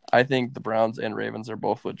 I think the Browns and Ravens are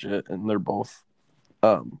both legit, and they're both,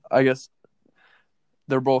 I guess,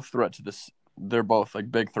 they're both threat to this. They're both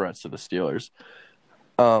big threats to the Steelers.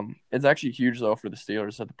 It's actually huge though for the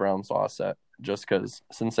Steelers that the Browns lost that, just because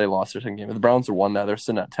since they lost their second game, if the Browns have won that, they're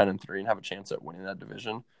sitting at 10-3 and have a chance at winning that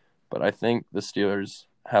division. But I think the Steelers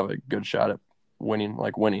have a good shot at winning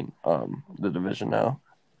the division now.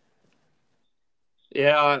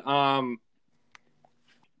 Yeah,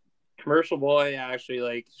 Commercial Boy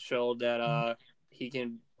actually showed that he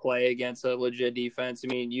can play against a legit defense. I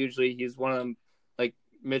mean, usually he's one of them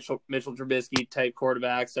Mitchell Trubisky type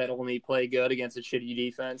quarterbacks that only play good against a shitty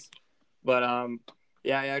defense. But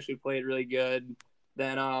yeah, he actually played really good.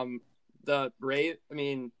 Then the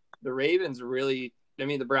Ravens really,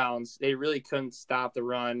 the Browns, they really couldn't stop the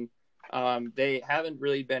run. They haven't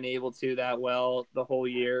really been able to that well the whole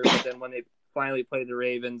year. But then when they finally played the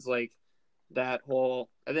Ravens, that whole,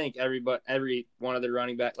 I think every one of their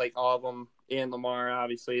running back, all of them, and Lamar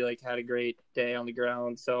obviously had a great day on the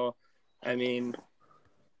ground. So I mean,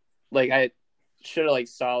 I should have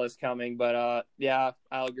saw this coming, but yeah,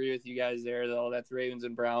 I'll agree with you guys there though. That the Ravens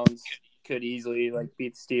and Browns could easily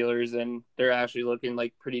beat the Steelers, and they're actually looking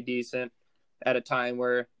pretty decent at a time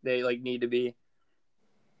where they need to be.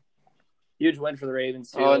 Huge win for the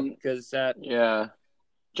Ravens too, because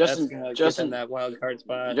Justin that wild card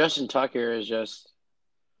spot. Justin Tucker is just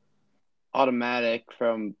automatic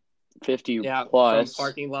from 50 plus from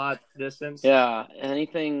parking lot distance. Yeah,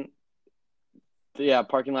 anything. Yeah,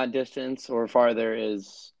 parking lot distance or farther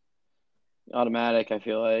is automatic, I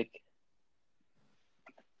feel like.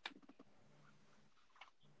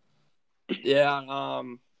 Yeah,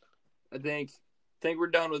 I think we're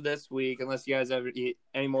done with this week unless you guys have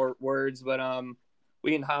any more words, but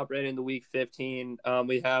we can hop right into week 15.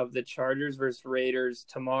 We have the Chargers versus Raiders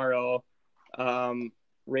tomorrow.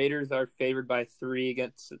 Raiders are favored by 3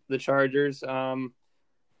 against the Chargers.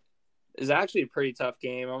 Is actually a pretty tough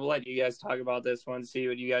game. I'm going to let you guys talk about this one, see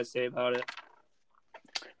what you guys say about it.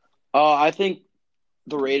 I think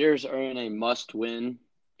the Raiders are in a must-win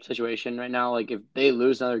situation right now. If they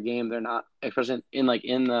lose another game, they're not, especially in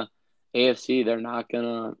the AFC, they're not going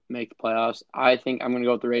to make the playoffs. I think I'm going to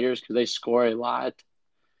go with the Raiders because they score a lot.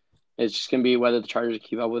 It's just going to be whether the Chargers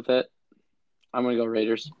keep up with it. I'm going to go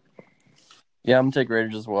Raiders. Yeah, I'm gonna take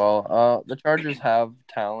Raiders as well. The Chargers have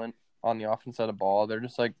talent on the offense side of the ball. They're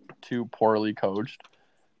just like too poorly coached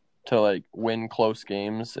to like win close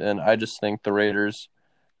games, and I just think the Raiders,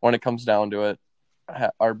 when it comes down to it,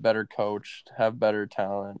 are better coached, have better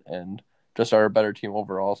talent, and just are a better team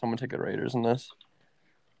overall. So I'm gonna take the Raiders in this.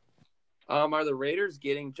 Are the Raiders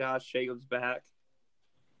getting Josh Jacobs back?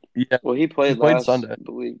 Yeah, Well, he he played played last, Sunday. I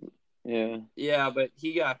believe. Yeah. Yeah, but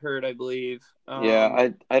he got hurt, I believe. Yeah,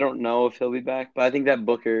 I don't know if he'll be back, but I think that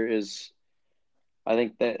Booker is. I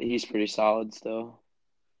think that he's pretty solid still.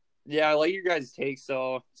 Yeah, I like your guys' take,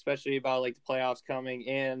 so especially about like the playoffs coming,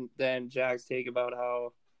 and then Jack's take about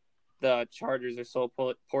how the Chargers are so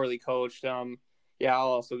poorly coached. Yeah, I'll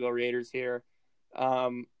also go Raiders here.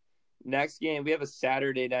 Um, Next game we have a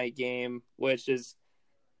Saturday night game, which is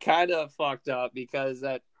kind of fucked up because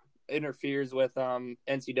that interferes with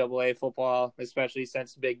NCAA football, especially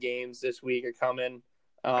since big games this week are coming.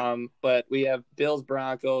 But we have Bills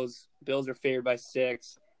Broncos. Bills are favored by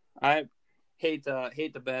 6. I hate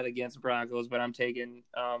to bet against Broncos, but I'm taking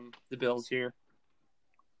the Bills here.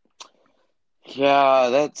 Yeah,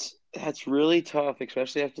 that's really tough,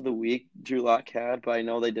 especially after the week Drew Lock had. But I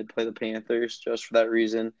know they did play the Panthers just for that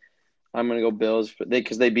reason. I'm gonna go Bills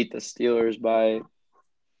because they beat the Steelers by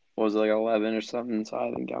what was it, like 11 or something. So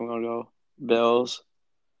I think I'm gonna go Bills.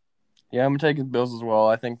 Yeah, I'm taking Bills as well.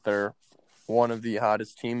 I think they're one of the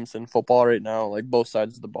hottest teams in football right now. Like both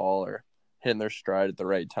sides of the ball are hitting their stride at the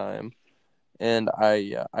right time, and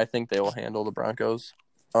I think they will handle the Broncos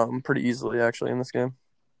pretty easily actually in this game.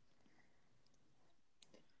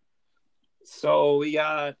 So we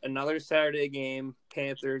got another Saturday game,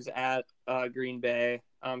 Panthers at Green Bay.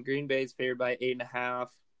 Green Bay is favored by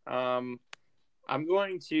 8.5. I'm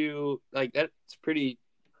going to like that's pretty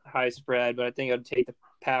high spread, but I think I'd take the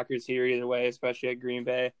Packers here either way, especially at Green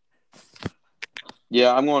Bay.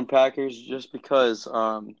 Yeah, I'm going Packers just because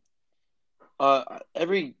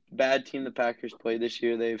every bad team the Packers played this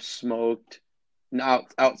year, they've smoked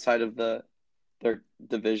outside of their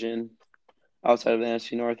division, outside of the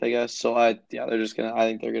NFC North, I guess. So I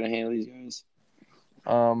think they're gonna handle these guys.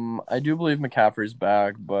 I do believe McCaffrey's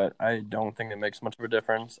back, but I don't think it makes much of a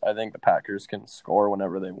difference. I think the Packers can score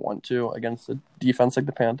whenever they want to against a defense like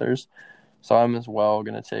the Panthers. So I'm as well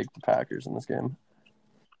going to take the Packers in this game.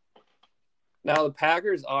 Now the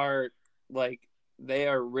Packers are they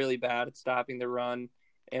are really bad at stopping the run,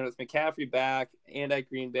 and with McCaffrey back and at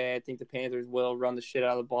Green Bay, I think the Panthers will run the shit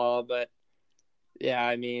out of the ball. But yeah,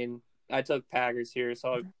 I mean, I took Packers here,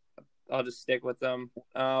 so I'll just stick with them.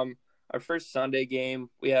 Our first Sunday game,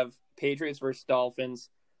 we have Patriots versus Dolphins.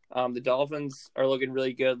 The Dolphins are looking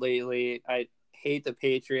really good lately. I hate the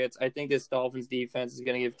Patriots. I think this Dolphins defense is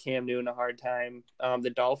going to give Cam Newton a hard time. The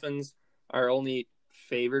Dolphins are only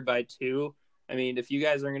favored by 2. I mean, if you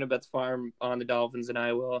guys are going to bet the farm on the Dolphins, then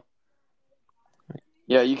I will.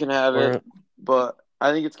 Yeah, you can have it, but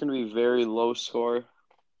I think it's going to be very low score.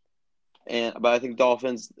 But I think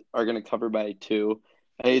Dolphins are going to cover by 2.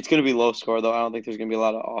 It's going to be low score, though. I don't think there's going to be a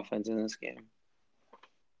lot of offense in this game.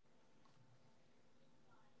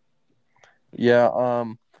 Yeah,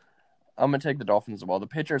 I'm going to take the Dolphins as well. The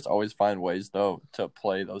Patriots always find ways, though, to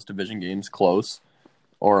play those division games close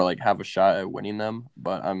or, like, have a shot at winning them.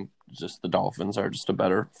 But the Dolphins are just a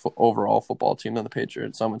better overall football team than the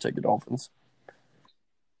Patriots, so I'm going to take the Dolphins.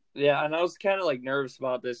 Yeah, and I was kind of, nervous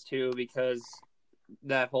about this, too, because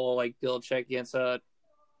that whole, Belichick against a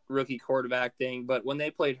rookie quarterback thing. But when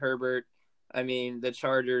they played Herbert, I mean, the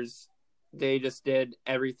Chargers, they just did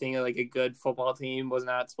everything like a good football team was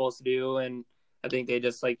not supposed to do, and I think they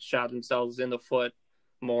just shot themselves in the foot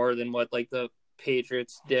more than what the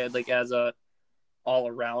Patriots did as a all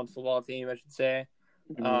around football team, I should say.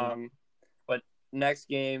 Mm-hmm. But next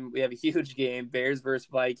game we have a huge game, Bears versus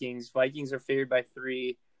Vikings. Vikings are favored by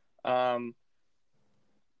 3.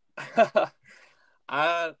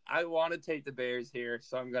 I want to take the Bears here,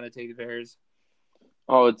 so I'm going to take the Bears.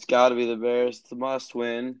 Oh, it's got to be the Bears. It's a must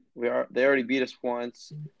win. They already beat us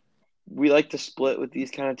once. We like to split with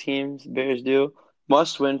these kind of teams. The Bears do.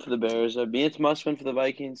 Must win for the Bears. I mean, it's must win for the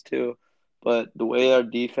Vikings too. But the way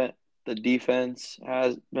the defense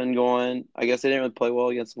has been going, I guess they didn't really play well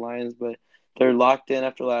against the Lions, but they're locked in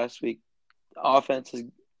after last week. The offense is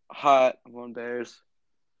hot. I'm going Bears.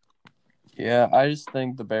 Yeah, I just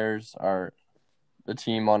think the Bears are the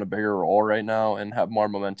team on a bigger roll right now and have more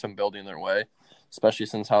momentum building their way, especially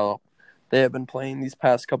since how they have been playing these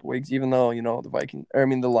past couple weeks. Even though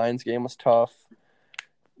the Lions game was tough,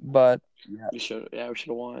 but we should have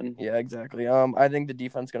won. Yeah, exactly. I think the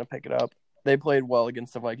defense is gonna pick it up. They played well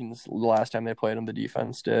against the Vikings the last time they played them. The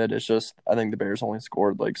defense did. It's just I think the Bears only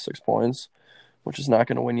scored 6 points, which is not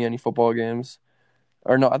going to win you any football games.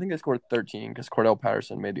 Or no, I think they scored 13 because Cordell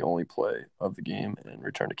Patterson made the only play of the game and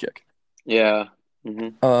returned a kick. Yeah.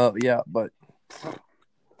 Yeah, but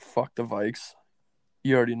fuck the Vikes.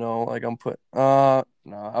 You already know. Like I'm no,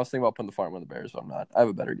 I was thinking about putting the farm on the Bears, but I'm not. I have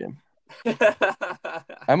a better game.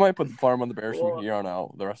 I might put the farm on the Bears from here on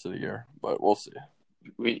out the rest of the year, but we'll see.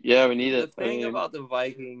 We need it. The thing about the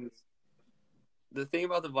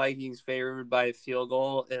Vikings favored by a field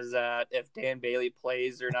goal is that if Dan Bailey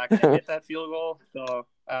plays, they're not going to hit that field goal. So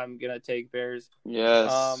I'm going to take Bears.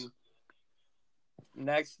 Yes.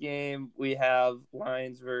 Next game, we have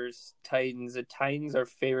Lions versus Titans. The Titans are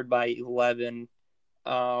favored by 11.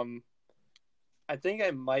 I think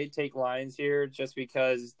I might take Lions here just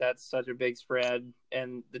because that's such a big spread,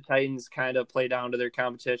 and the Titans kind of play down to their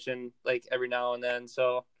competition like every now and then.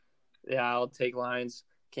 So, yeah, I'll take Lions.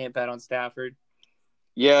 Can't bet on Stafford.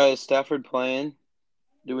 Yeah, is Stafford playing?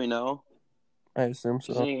 Do we know? I assume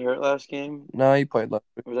so. Wasn't he hurt last game? No, he played last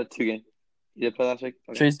week. Or was that 2 games? He did play last week?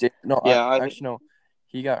 Okay. Chase Daniel. No, Yeah, actually, no.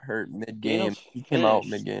 He got hurt mid-game. He came out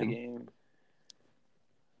mid-game.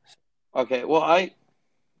 Okay, well,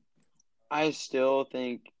 I still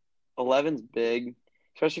think 11's big,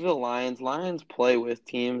 especially for the Lions. Lions play with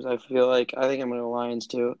teams. I feel like I think I'm going to Lions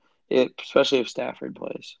too, especially if Stafford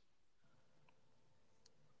plays.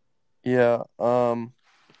 Yeah, I'm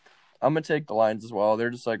gonna take the Lions as well. They're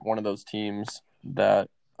just like one of those teams that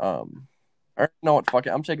or no, what? Fuck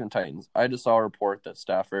it, I'm taking the Titans. I just saw a report that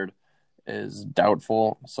Stafford is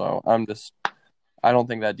doubtful, so I don't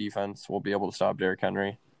think that defense will be able to stop Derrick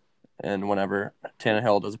Henry. And whenever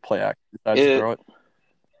Tannehill does a play act, decides to throw it.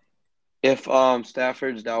 If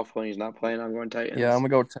Stafford's doubtful and he's not playing, I'm going Titans. Yeah, I'm gonna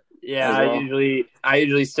go. I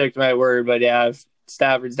usually stick to my word, but yeah, if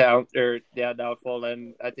Stafford's doubtful,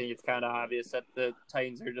 then I think it's kind of obvious that the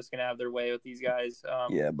Titans are just gonna have their way with these guys.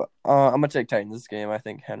 Yeah, but I'm gonna take Titans this game. I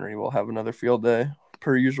think Henry will have another field day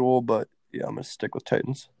per usual, but yeah, I'm gonna stick with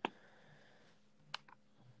Titans.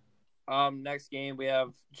 Next game we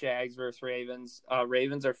have Jags versus Ravens.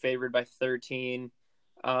 Ravens are favored by 13.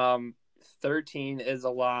 13 is a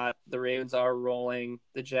lot. The Ravens are rolling.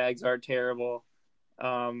 The Jags are terrible.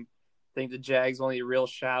 I think the Jags' only real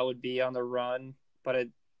shot would be on the run, but I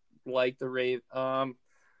like the Ravens. I'm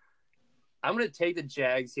going to take the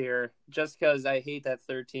Jags here just because I hate that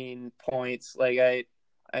 13 points. Like,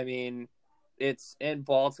 I mean, it's in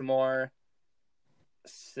Baltimore.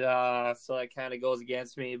 So that kind of goes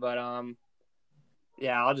against me, but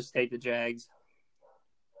yeah, I'll just take the Jags.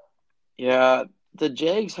 Yeah, the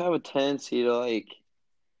Jags have a tendency to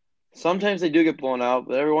sometimes they do get blown out,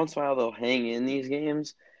 but every once in a while they'll hang in these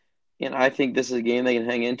games. And I think this is a game they can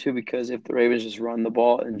hang into because if the Ravens just run the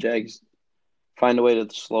ball and Jags find a way to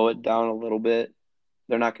slow it down a little bit,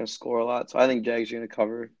 they're not going to score a lot. So I think Jags are going to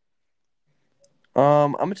cover.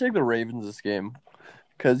 I'm gonna take the Ravens this game.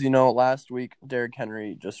 Because, last week, Derrick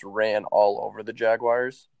Henry just ran all over the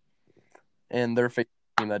Jaguars. And they're facing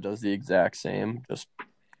a team that does the exact same. Just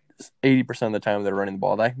 80% of the time they're running the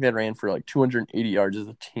ball. I think they ran for 280 yards as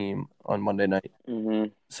a team on Monday night. Mm-hmm.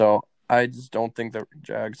 So I just don't think the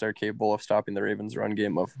Jags are capable of stopping the Ravens' run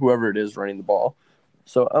game of whoever it is running the ball.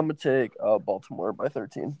 So I'm going to take Baltimore by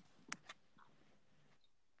 13.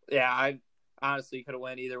 Yeah, I honestly could have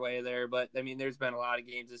went either way there, but I mean, there's been a lot of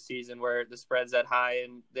games this season where the spread's that high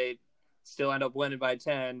and they still end up winning by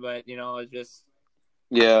 10, but it's just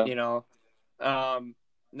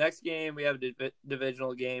next game we have a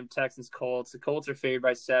divisional game, Texans-Colts. The Colts are favored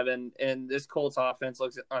by 7, and this Colts offense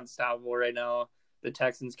looks unstoppable right now. The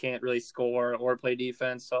Texans can't really score or play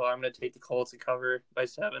defense, so I'm going to take the Colts to cover by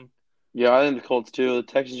 7. Yeah, I think the Colts too. The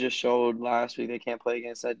Texans just showed last week they can't play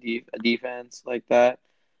against a defense like that,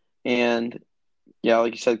 and yeah,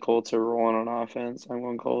 like you said, Colts are rolling on offense. I'm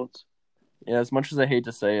going Colts. Yeah, as much as I hate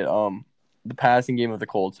to say it, the passing game of the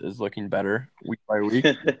Colts is looking better week by week.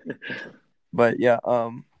 But yeah,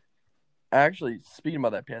 actually, speaking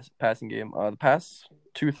about that passing game, the past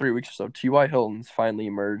 2-3 weeks or so, T.Y. Hilton's finally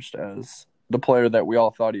emerged as the player that we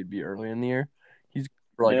all thought he'd be early in the year. He's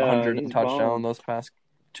for 100 and touchdown those past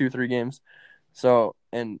 2-3 games. So,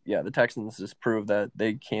 and yeah, the Texans just proved that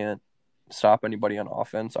they can't stop anybody on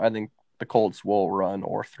offense. I think the Colts will run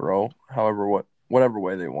or throw, whatever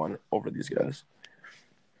way they want over these guys.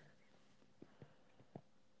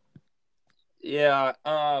 Yeah.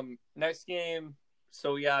 Next game,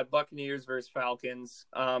 so we got Buccaneers versus Falcons.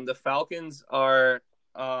 The Falcons are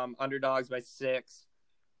underdogs by 6.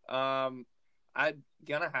 I'm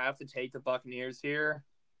gonna have to take the Buccaneers here.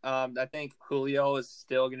 I think Julio is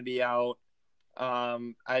still gonna be out.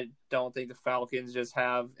 I don't think the Falcons just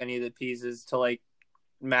have any of the pieces to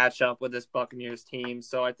match up with this Buccaneers team.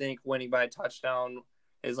 So I think winning by a touchdown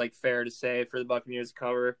is like fair to say for the Buccaneers to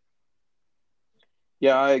cover.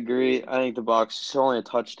 Yeah, I agree. I think the Bucs it's only a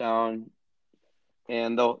touchdown,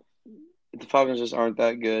 and the Falcons just aren't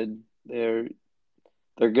that good. They're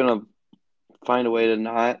gonna find a way to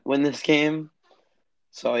not win this game.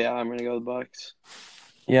 So yeah, I'm gonna go with the Bucs.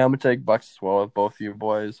 Yeah, I'm gonna take Bucks as well with both of you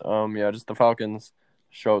boys. Yeah, just the Falcons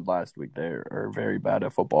showed last week they are very bad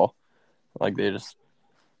at football. Like they just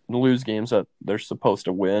lose games that they're supposed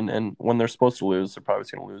to win, and when they're supposed to lose, they're probably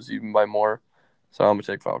going to lose even by more. So I'm gonna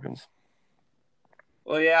take Falcons.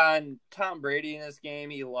 Well, yeah, and Tom Brady in this game,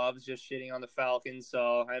 he loves just shitting on the Falcons,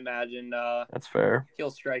 so I imagine That's fair. he'll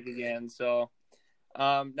strike again. So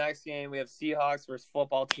next game, we have Seahawks versus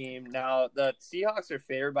football team. Now, the Seahawks are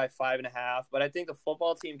favored by 5.5, but I think the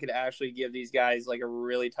football team could actually give these guys like a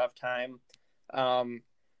really tough time.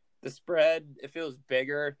 The spread, if it was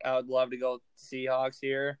bigger, I would love to go Seahawks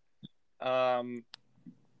here. I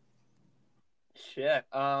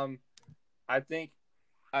think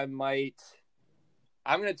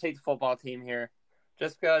I'm going to take the football team here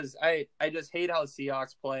just because I just hate how the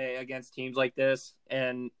Seahawks play against teams like this.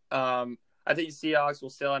 And I think the Seahawks will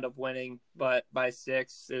still end up winning, but by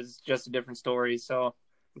 6 is just a different story. So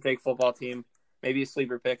I'll take football team. Maybe a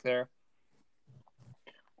sleeper pick there.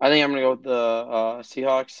 I think I'm going to go with the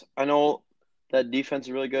Seahawks. I know that defense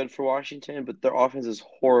is really good for Washington, but their offense is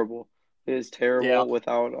horrible. It is terrible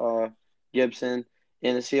without Gibson.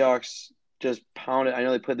 And the Seahawks just pounded. I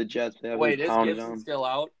know they played the Jets. But they Wait, is pounded Gibson them. still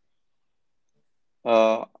out?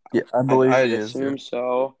 Yeah, I believe I'd he is. assume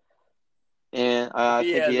so. And I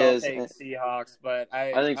think he I'll is. take Seahawks, but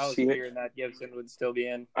I was hearing that Gibson would still be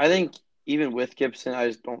in. I think even with Gibson, I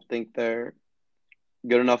just don't think they're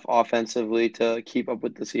good enough offensively to keep up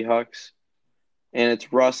with the Seahawks. And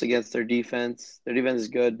it's Russ against their defense. Their defense is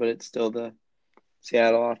good, but it's still the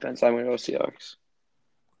Seattle offense. I'm going to go Seahawks.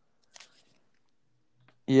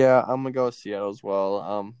 Yeah, I'm gonna go with Seattle as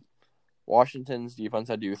well. Washington's defense,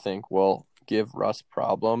 I do think, will give Russ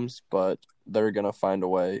problems, but they're gonna find a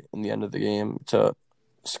way in the end of the game to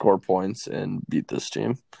score points and beat this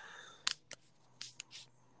team.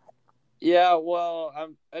 Yeah, well,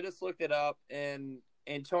 I just looked it up, and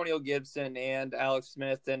Antonio Gibson and Alex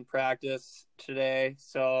Smith didn't practice today,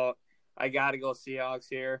 so I got to go Seahawks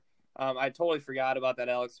here. I totally forgot about that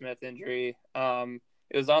Alex Smith injury. It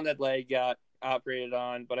was on that leg, got operated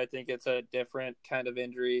on, but I think it's a different kind of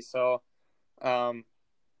injury. So,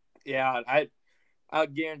 yeah, I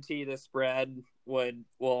guarantee the spread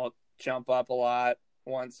will jump up a lot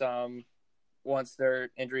once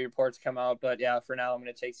their injury reports come out. But yeah, for now I'm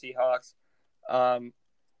going to take Seahawks.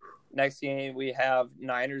 Next game we have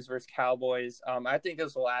Niners versus Cowboys. I think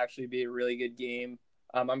this will actually be a really good game.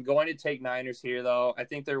 I'm going to take Niners here though. I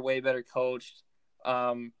think they're way better coached.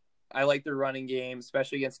 I like their running game,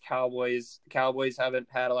 especially against Cowboys. Cowboys haven't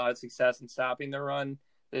had a lot of success in stopping the run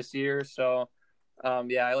this year. So,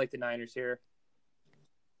 yeah, I like the Niners here.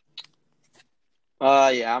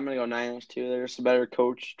 Yeah, I'm going to go Niners too. They're just a better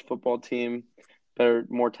coached football team,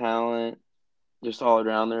 more talent, just all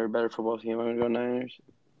around. They're a better football team. I'm going to go Niners.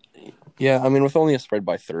 Yeah, I mean, with only a spread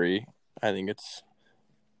by 3, I think it's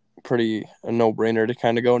pretty a no-brainer to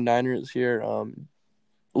kind of go Niners here.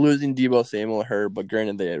 Losing Deebo Samuel hurt, but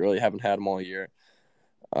granted, they really haven't had him all year.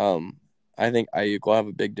 I think Ayuk will have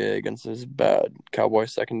a big day against this bad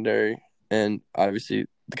Cowboys secondary, and obviously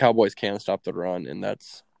the Cowboys can stop the run, and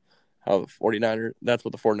that's what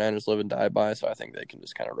the 49ers live and die by. So I think they can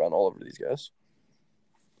just kind of run all over these guys.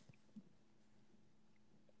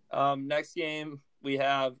 Next game we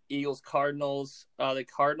have Eagles-Cardinals. The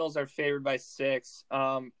Cardinals are favored by 6.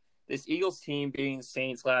 This Eagles team beating the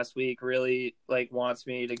Saints last week really wants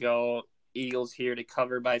me to go Eagles here to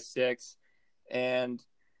cover by 6. And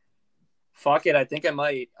fuck it, I think I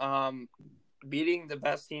might. Beating the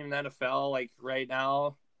best team in the NFL right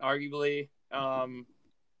now, arguably,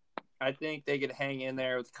 I think they could hang in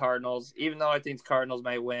there with the Cardinals, even though I think the Cardinals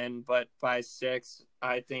might win. But by 6,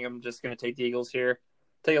 I think I'm just going to take the Eagles here.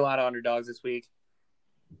 Take a lot of underdogs this week.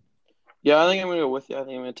 Yeah, I think I'm going to go with you. I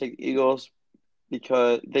think I'm going to take the Eagles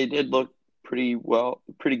because they did look pretty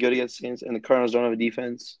good against the Saints, and the Cardinals don't have a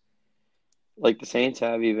defense like the Saints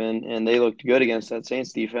have even, and they looked good against that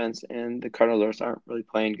Saints defense, and the Cardinals aren't really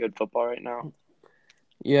playing good football right now.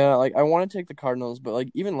 Yeah, I want to take the Cardinals, but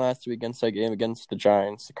even last week against that game against the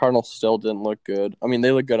Giants, the Cardinals still didn't look good. I mean,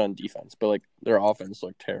 they look good on defense, but their offense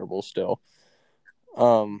looked terrible still.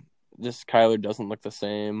 Just Kyler doesn't look the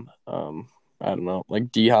same. I don't know.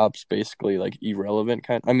 D-Hop's basically irrelevant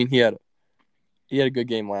kind. I mean, he had a good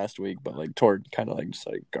game last week, but toward kind of just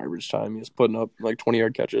garbage time, he was putting up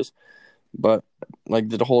 20-yard catches. But like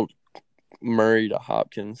the whole Murray to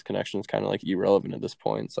Hopkins connection is kind of like irrelevant at this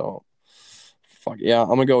point. So, fuck yeah, I'm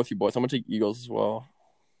gonna go with you boys. I'm gonna take Eagles as well.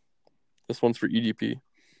 This one's for EDP.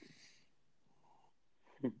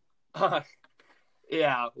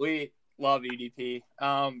 Yeah, we love EDP.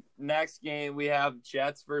 Next game we have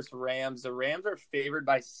Jets versus Rams. The Rams are favored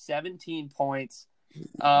by 17 points.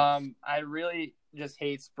 I really just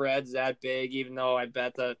hate spreads that big, even though I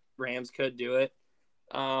bet the Rams could do it.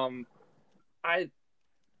 I'm gonna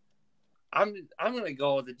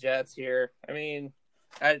go with the Jets here. I mean,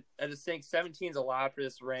 I just think 17 is a lot for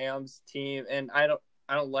this Rams team, and I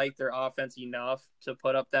don't like their offense enough to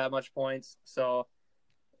put up that much points. So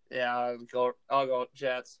yeah, I'll go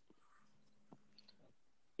Jets.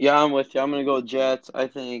 Yeah, I'm with you. I'm gonna go Jets. I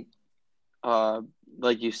think,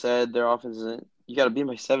 like you said, their offense isn't. You got to beat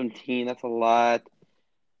by 17. That's a lot.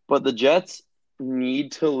 But the Jets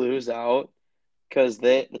need to lose out because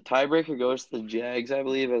the tiebreaker goes to the Jags, I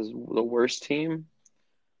believe, as the worst team.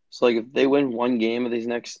 So like if they win one game of these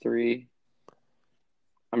next three,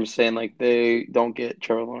 I'm just saying like they don't get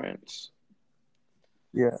Trevor Lawrence.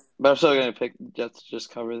 Yeah. But I'm still gonna pick the Jets to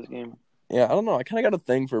just cover this game. Yeah, I don't know. I kind of got a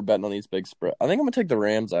thing for betting on these big spread. I think I'm gonna take the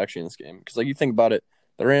Rams actually in this game because, like, you think about it,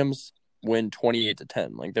 the Rams win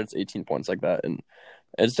 28-10. Like, there's 18 points like that, and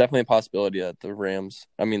it's definitely a possibility that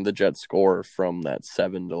the Jets score from that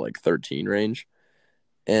 7 to like 13 range,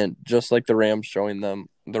 and just like the Rams showing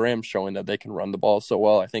that they can run the ball so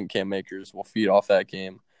well. I think Cam Akers will feed off that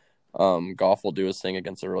game. Goff will do his thing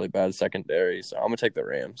against a really bad secondary, so I'm gonna take the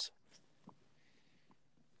Rams.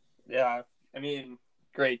 Yeah, I mean,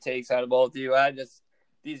 great takes out of both of you.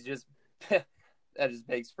 These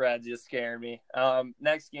big spreads just scare me.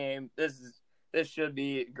 Next game, this should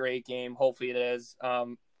be a great game. Hopefully it is.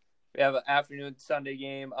 We have an afternoon Sunday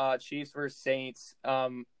game, Chiefs versus Saints.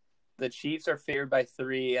 The Chiefs are favored by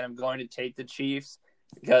 3, and I'm going to take the Chiefs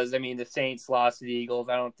because, I mean, the Saints lost to the Eagles.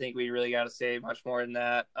 I don't think we really got to say much more than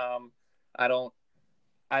that. I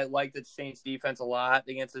like the Saints defense a lot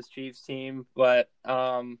against this Chiefs team, but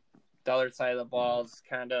the other side of the ball is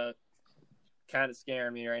kind of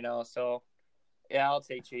scaring me right now. So, yeah, I'll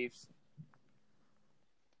take Chiefs.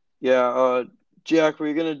 Yeah, Jack, were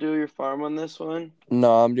you gonna do your farm on this one?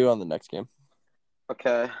 No, I'm doing on the next game.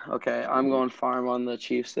 Okay. I'm going farm on the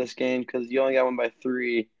Chiefs this game because you only got one by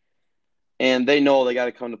 3, and they know they got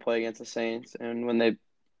to come to play against the Saints. And when they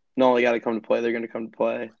know they got to come to play, they're going to come to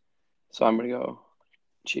play. So I'm going to go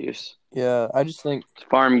Chiefs. Yeah, I just think It's a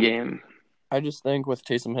farm game. with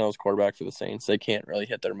Taysom Hill as quarterback for the Saints, they can't really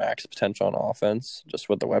hit their max potential on offense just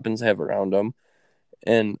with the weapons they have around them.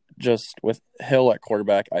 And just with Hill at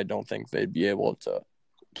quarterback, I don't think they'd be able to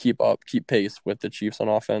keep pace with the Chiefs on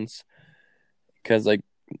offense. Because, like,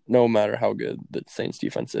 no matter how good the Saints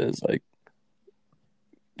defense is, like,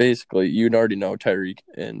 basically, you'd already know Tyreek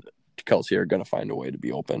and Kelsey are going to find a way to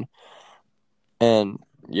be open. And,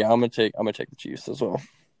 yeah, I'm gonna take the Chiefs as well.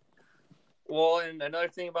 Well, and another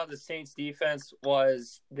thing about the Saints defense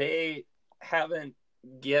was they haven't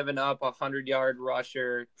given up a 100-yard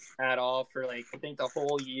rusher at all for, like, I think the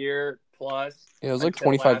whole year plus. Yeah, it was like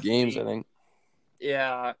 25 games, I think.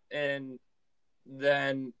 Yeah, and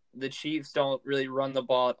then the Chiefs don't really run the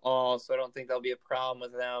ball at all, so I don't think there'll be a problem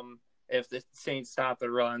with them if the Saints stop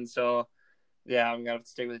the run. So, yeah, I'm going to have to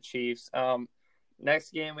stick with the Chiefs.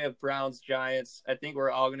 Next game, we have Browns-Giants. I think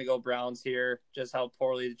we're all going to go Browns here, just how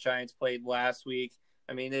poorly the Giants played last week.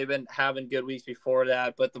 I mean, they've been having good weeks before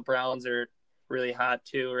that, but the Browns are really hot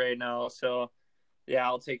too right now. So, yeah,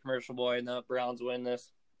 I'll take Commercial Boy, and the Browns win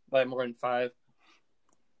this by more than 5.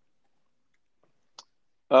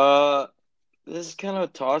 This is kind of a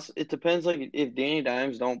toss. It depends. Like if Danny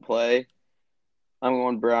Dimes don't play, I'm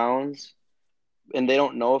going Browns, and they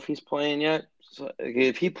don't know if he's playing yet. So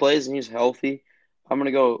if he plays and he's healthy, I'm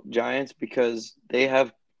gonna go Giants because they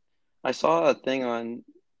have. I saw a thing on,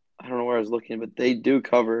 I don't know where I was looking, but they do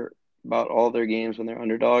cover about all their games when they're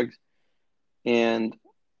underdogs, and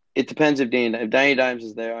it depends if Danny Dimes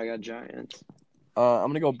is there. I got Giants. I'm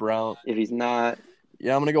gonna go Browns. If he's not,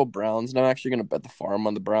 yeah, I'm gonna go Browns, and I'm actually gonna bet the farm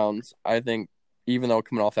on the Browns. I think even though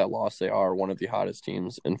coming off that loss, they are one of the hottest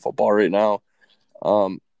teams in football right now.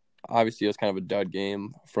 Obviously, it was kind of a dud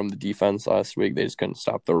game from the defense last week. They just couldn't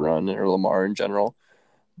stop the run or Lamar in general,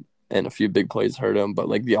 and a few big plays hurt him. But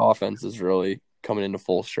like the offense is really coming into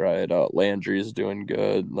full stride. Landry is doing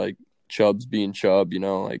good. Like Chubb's being Chubb.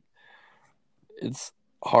 Like it's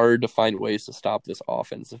hard to find ways to stop this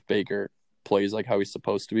offense if Baker plays like how he's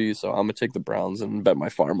supposed to be. So I'm gonna take the Browns and bet my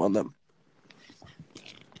farm on them.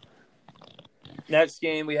 Next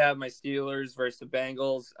game, we have my Steelers versus the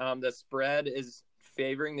Bengals. The spread is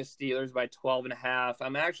favoring the Steelers by 12.5.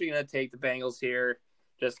 I'm actually going to take the Bengals here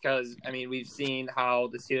just because, I mean, we've seen how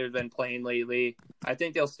the Steelers have been playing lately. I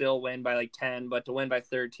think they'll still win by like 10, but to win by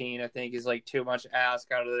 13, I think is like too much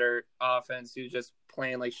ask out of their offense, who's just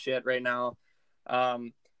playing like shit right now. I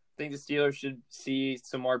think the Steelers should see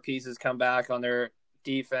some more pieces come back on their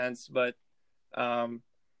defense, but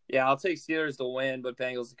yeah, I'll take Steelers to win, but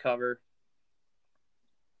Bengals to cover.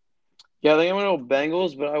 Yeah, I think I'm going to go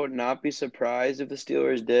Bengals, but I would not be surprised if the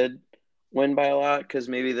Steelers did win by a lot because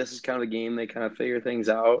maybe this is kind of a game they kind of figure things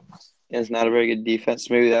out, and it's not a very good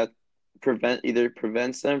defense. Maybe that either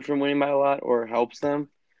prevents them from winning by a lot or helps them.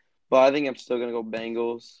 But I think I'm still going to go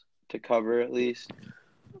Bengals to cover at least.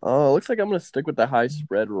 Looks like I'm going to stick with the high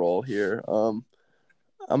spread roll here. I'm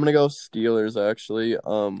going to go Steelers, actually.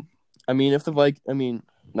 I mean,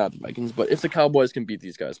 not the Vikings, but if the Cowboys can beat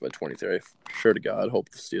these guys by 23, I sure to God hope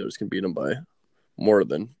the Steelers can beat them by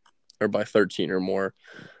by 13 or more.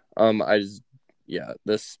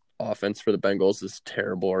 This offense for the Bengals is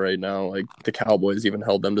terrible right now. Like, the Cowboys even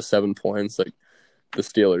held them to 7 points. Like, the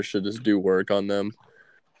Steelers should just do work on them.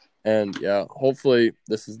 And, yeah, hopefully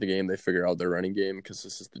this is the game they figure out their running game because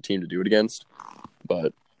this is the team to do it against.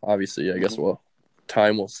 But, obviously, I guess,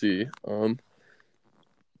 time will see.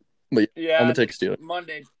 But yeah, I'm going to take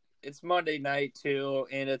Steelers. It's Monday night, too,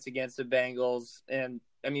 and it's against the Bengals. And,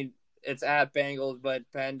 I mean, it's at Bengals, but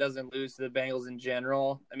Penn doesn't lose to the Bengals in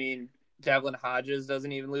general. I mean, Devlin Hodges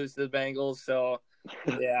doesn't even lose to the Bengals. So,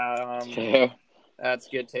 yeah, that's a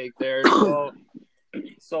good take there.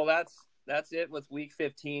 So that's it with Week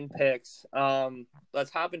 15 picks.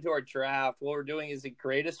 Let's hop into our draft. What we're doing is the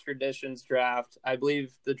greatest traditions draft. I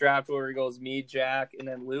believe the draft order goes me, Jack, and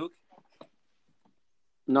then Luke.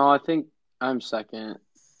 No, I think I'm second.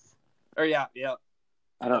 Or yeah.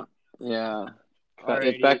 I don't. Yeah. Alrighty.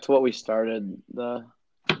 It's back to what we started the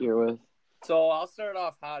year with. So I'll start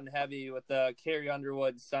off hot and heavy with the Carrie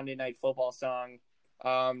Underwood Sunday Night Football song.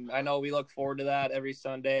 I know we look forward to that every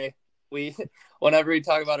Sunday. Whenever we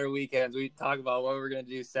talk about our weekends, we talk about what we're going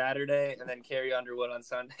to do Saturday and then Carrie Underwood on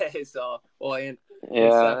Sunday. So,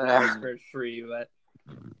 for free, but.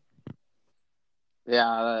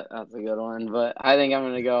 Yeah, that's a good one. But I think I'm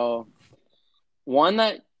going to go one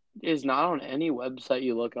that is not on any website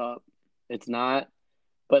you look up. It's not,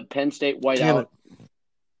 but Penn State Whiteout,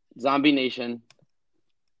 Zombie Nation,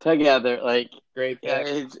 together. Like, great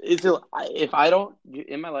pick. If I don't,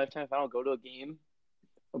 in my lifetime, if I don't go to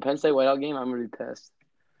a Penn State Whiteout game, I'm going to be pissed.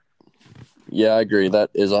 Yeah, I agree.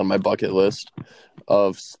 That is on my bucket list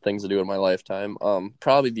of things to do in my lifetime.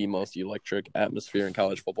 Probably the most electric atmosphere in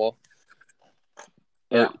college football.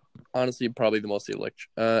 Yeah. Honestly, probably the most electric,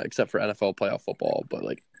 except for NFL playoff football.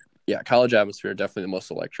 But, college atmosphere, definitely the most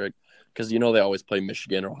electric. Because, they always play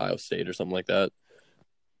Michigan or Ohio State or something like that.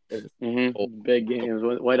 Mm-hmm. Big games.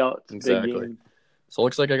 Whiteout. Exactly. Big game. So, it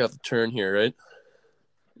looks like I got the turn here, right?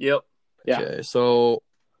 Yep. Yeah. Okay, so,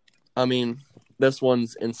 I mean, this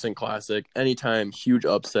one's instant classic. Anytime, huge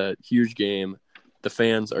upset, huge game, the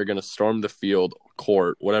fans are going to storm the field,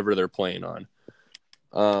 court, whatever they're playing on.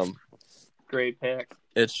 Great pick.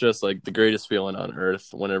 It's just like the greatest feeling on earth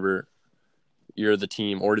whenever you're the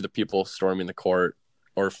team or the people storming the court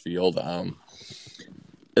or field.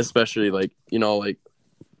 Especially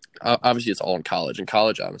obviously it's all in college, and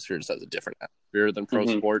college atmosphere just has a different atmosphere than pro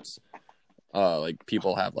sports.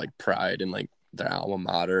 People have pride in their alma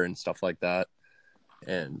mater and stuff like that.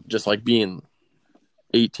 And just being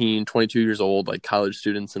 18, 22 years old, college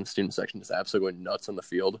students in the student section just absolutely going nuts on the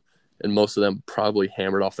field. And most of them probably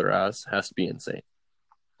hammered off their ass. Has to be insane.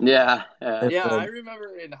 Yeah. I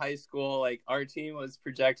remember in high school, our team was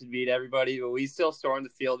projected to beat everybody, but we still stormed the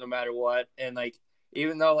field no matter what. And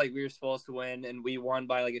even though we were supposed to win and we won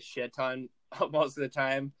by a shit ton most of the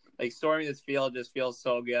time, storming this field just feels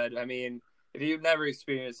so good. I mean, if you've never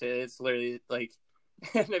experienced it, it's literally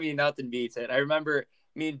nothing beats it. I remember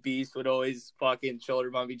me and Beast would always fucking shoulder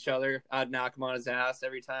bump each other. I'd knock him on his ass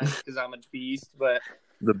every time because I'm a beast, but.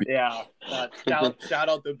 Yeah, shout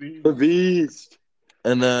out the Beast. The Beast.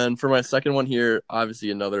 And then for my second one here,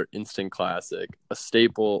 obviously another instant classic, a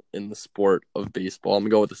staple in the sport of baseball. I'm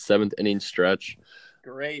going to go with the 7th inning stretch.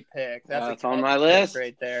 Great pick. That's on my list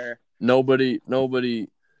right there. Nobody, whenever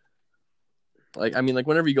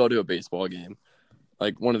you go to a baseball game,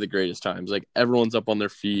 one of the greatest times, everyone's up on their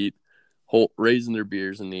feet, raising their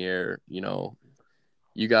beers in the air,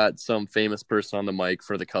 you got some famous person on the mic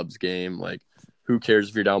for the Cubs game, who cares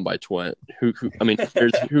if you're down by 20? Who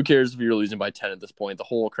cares if you're losing by 10 at this point? The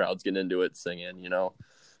whole crowd's getting into it, singing.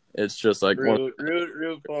 It's just root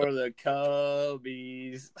for the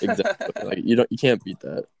Cubbies. Exactly. You can't beat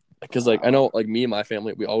that. Because like I know like me and my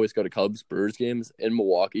family, we always go to Cubs Brewers games in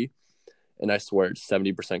Milwaukee, and I swear it's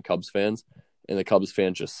 70% Cubs fans, and the Cubs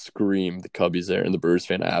fans just scream the Cubbies there, and the Brewers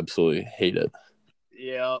fan absolutely hate it.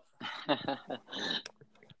 Yeah.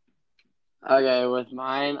 Okay, with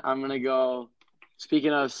mine, I'm going to go,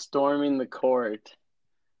 speaking of storming the court,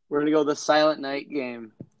 we're going to go the Silent Night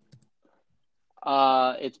game.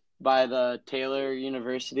 It's by the Taylor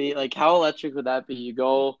University. Like, how electric would that be? You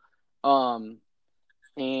go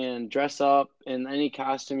and dress up in any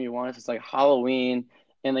costume you want. If it's like Halloween,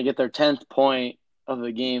 and they get their 10th point of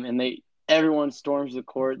the game, and everyone storms the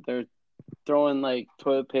court. They're throwing, like,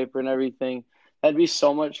 toilet paper and everything. That'd be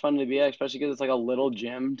so much fun to be at, especially because it's like a little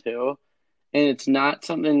gym, too. And it's not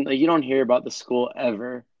something like you don't hear about the school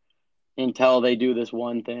ever until they do this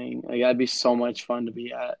one thing. Like that'd be so much fun to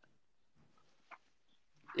be at.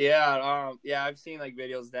 Yeah, I've seen like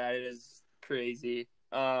videos of that. It is crazy.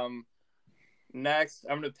 Next,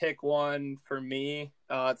 I'm gonna pick one for me.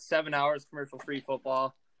 It's 7 hours commercial-free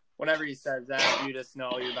football. Whenever he says that, you just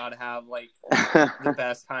know you're about to have like the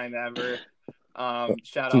best time ever.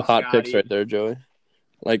 Shout Some out hot Scotty. picks right there, Joey.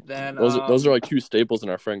 Like Then, those are like two staples in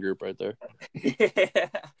our friend group right there.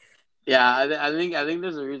 Yeah, I think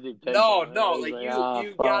there's a reason. No, like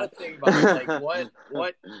you gotta think about it. Like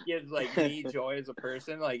what gives like me joy as a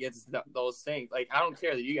person? Like it's those things. Like I don't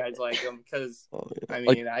care that you guys like them because I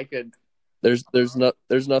mean I could. There's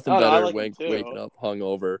nothing better like waking up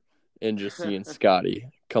hungover and just seeing Scotty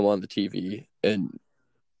come on the TV and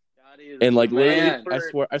like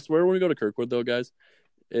literally I swear when we go to Kirkwood though, guys,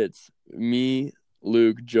 it's me,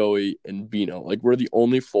 Luke, Joey, and Bino. Like we're the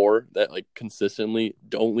only four that like consistently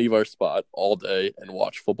don't leave our spot all day and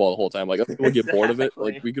watch football the whole time. Like if people get bored of it,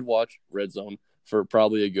 like we could watch Red Zone for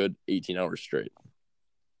probably a good 18 hours straight.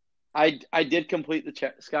 I did complete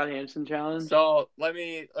the Scott Hansen challenge. So let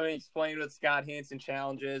me explain what Scott Hansen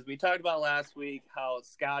challenge is. We talked about last week how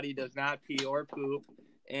Scotty does not pee or poop,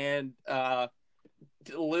 and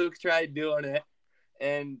Luke tried doing it.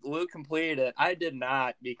 And Luke completed it. I did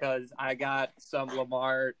not because I got some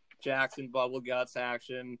Lemar Jackson bubble guts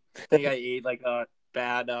action. I think I ate like a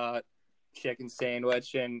bad chicken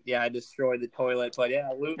sandwich, and I destroyed the toilet. But yeah,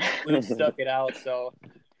 Luke stuck it out, so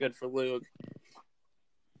good for Luke.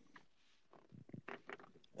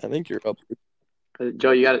 I think you're up.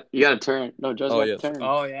 Joe, you got to turn. No, Joe's got to turn.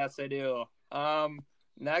 Oh yes, I do.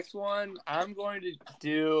 Next one, I'm going to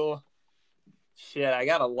do. Shit, I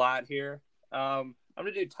got a lot here. I'm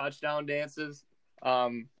gonna do touchdown dances.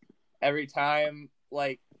 Every time,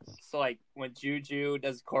 like when Juju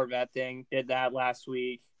does the Corvette thing, did that last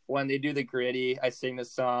week. When they do the gritty, I sing the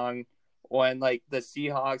song. When like the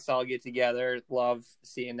Seahawks all get together, love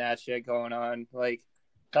seeing that shit going on. Like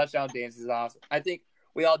touchdown dance is awesome. I think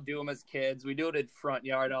we all do them as kids. We do it at front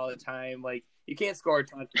yard all the time. Like you can't score a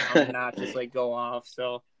touchdown and not just like go off.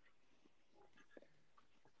 So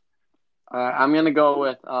I'm gonna go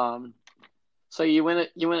with So you win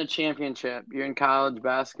a championship. You're in college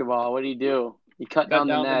basketball. What do? You cut down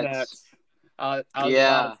the nets. I was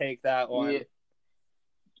about to take that one.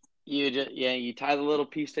 You tie the little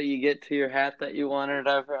piece that you get to your hat that you want or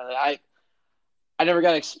whatever. I never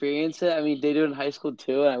got to experience it. I mean, they do it in high school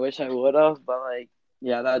too, and I wish I would have. But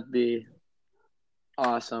that'd be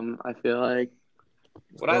awesome. I feel like.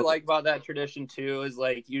 What I like about that tradition too is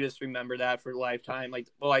like you just remember that for a lifetime. Like,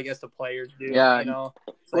 well, I guess the players do. Yeah. You know.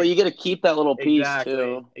 Well, you get to keep that little piece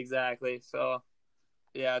too. Exactly. So,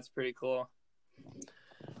 yeah, it's pretty cool.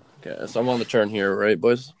 Okay, so I'm on the turn here, right,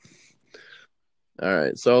 boys? All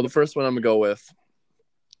right. So the first one I'm gonna go with.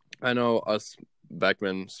 I know us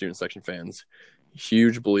Beckman student section fans,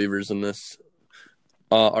 huge believers in this.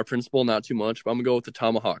 Our principal, not too much, but I'm gonna go with the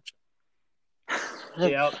tomahawk.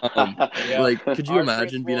 Yep. Like, could you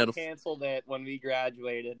imagine being at a canceled it when we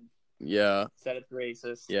graduated? Yeah. Said it's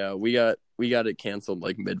racist. Yeah, we got it canceled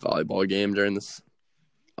like mid volleyball game during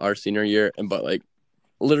our senior year, but like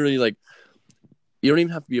literally like you don't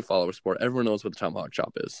even have to be a follower sport. Everyone knows what the tomahawk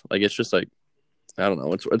chop is. Like it's just like I don't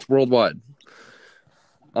know. It's worldwide.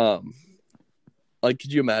 Like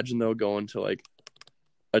could you imagine though going to like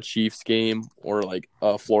a Chiefs game or like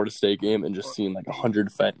a Florida State game and just seeing like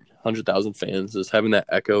 100,000 fans just having that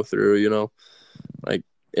echo through, you know, like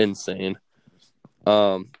insane.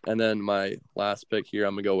 And then my last pick here,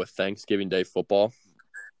 I'm gonna go with Thanksgiving Day football.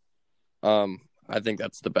 I think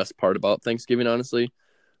that's the best part about Thanksgiving, honestly.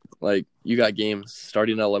 Like you got games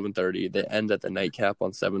starting at 11:30, they end at the nightcap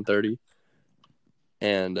on 7:30,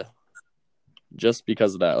 and just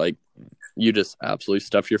because of that, like you just absolutely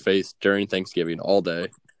stuff your face during Thanksgiving all day,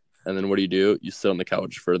 and then what do? You sit on the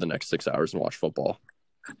couch for the next 6 hours and watch football.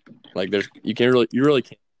 Like you really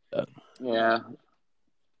can't do that. Yeah.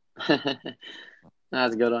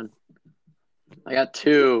 That's a good one. I got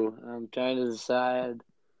two. I'm trying to decide.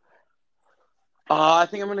 I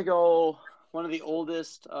think I'm going to go one of the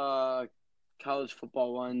oldest college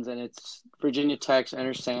football ones, and it's Virginia Tech's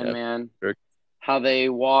Enter Sandman. Sure. How they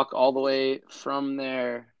walk all the way from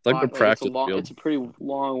there. It's like the practice field. It's a pretty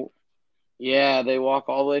long. Yeah, they walk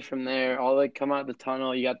all the way from there, all the way come out the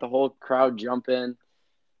tunnel. You got the whole crowd jumping.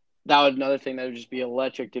 That would another thing that would just be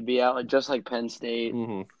electric to be out, like just like Penn State.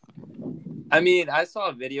 Mm-hmm. I mean, I saw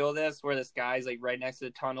a video of this where this guy's like right next to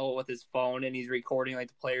the tunnel with his phone and he's recording like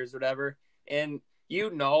the players or whatever. And you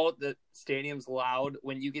know the stadium's loud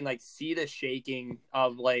when you can like see the shaking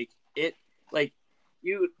of like it, like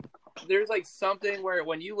there's like something where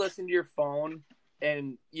when you listen to your phone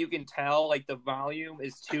and you can tell like the volume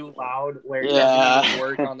is too loud where it doesn't even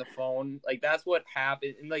work on the phone. Like that's what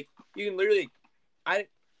happened. And like you can literally, I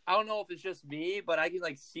don't know if it's just me, but I can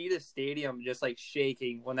like see the stadium just like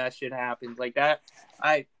shaking when that shit happens. Like that,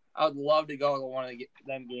 I would love to go to one of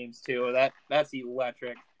them games too. That's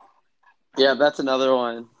electric. Yeah, that's another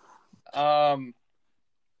one.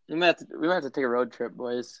 We might have to take a road trip,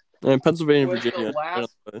 boys. And Pennsylvania, Virginia.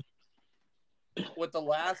 With the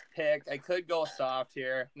last pick, I could go soft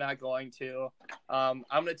here. Not going to. I'm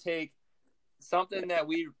going to take something that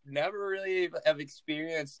we never really have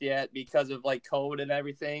experienced yet because of like COVID and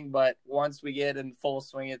everything. But once we get in full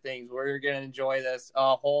swing of things, we're going to enjoy this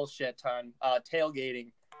a whole shit ton.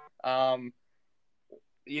 Tailgating.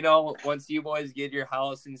 You know, once you boys get your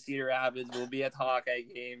house in Cedar Rapids, we'll be at the Hawkeye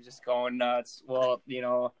games, just going nuts. Well, you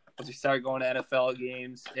know, once we start going to NFL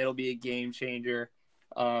games, it'll be a game changer.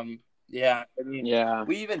 Yeah, I mean,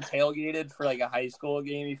 we even tailgated for like a high school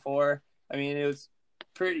game before. I mean, it was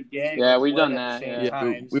pretty gay. Yeah, we've done that.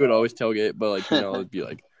 We would always tailgate, but like, you know, it'd be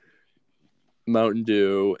like Mountain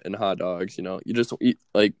Dew and hot dogs. You know, you just eat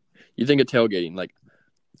like you think of tailgating. Like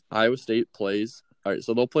Iowa State plays. All right,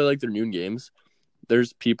 so they'll play like their noon games.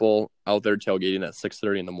 There's people out there tailgating at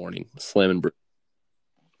 6:30 in the morning, slamming.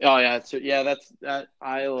 Oh yeah, that's that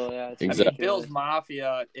Iowa. Yeah, exactly. I mean, Bill's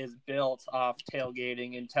Mafia is built off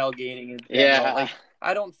tailgating and tailgating. Yeah,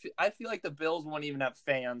 like, I feel like the Bills wouldn't even have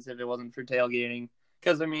fans if it wasn't for tailgating.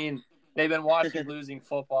 Because I mean, they've been watching losing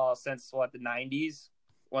football since the 90s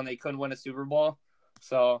when they couldn't win a Super Bowl.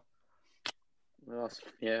 So.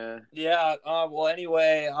 Yeah. Yeah. Well,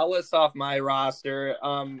 anyway, I'll list off my roster.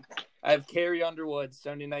 I have Carrie Underwood,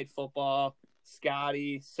 Sunday Night Football,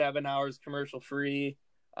 Scotty, 7 hours commercial free,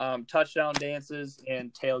 touchdown dances,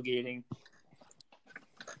 and tailgating.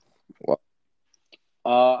 What?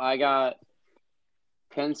 I got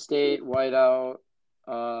Penn State, Whiteout,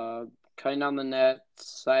 Cutting on the Net,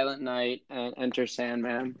 Silent Night, and Enter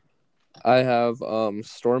Sandman. I have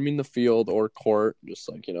Storming the Field or Court,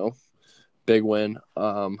 just like, you know, big win.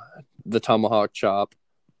 The Tomahawk Chop,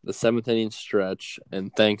 the 7th inning stretch,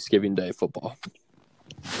 and Thanksgiving Day football.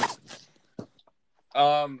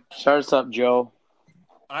 Start us up, Joe.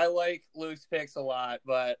 I like Luke's picks a lot,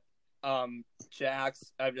 but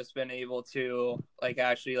Jack's I've just been able to like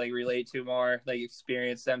actually like relate to more, like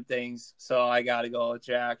experience them things. So I got to go with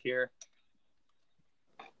Jack here.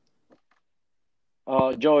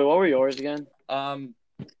 Joey, what were yours again?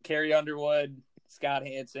 Carrie Underwood, Scott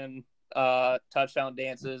Hansen, touchdown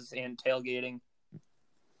dances, and tailgating.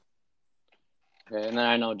 Okay, and then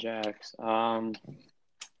I know Jack's.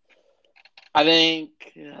 I think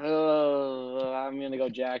I'm gonna go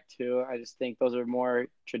Jack too. I just think those are more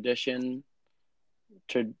tradition.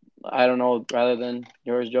 I don't know, rather than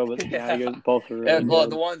yours, Joe. But yeah, yours both are really well,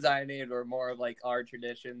 good. the ones I named were more of like our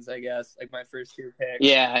traditions, I guess. Like my first two picks.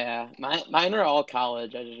 Yeah. Mine are all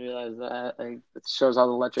college. I just realized that. Like, it shows how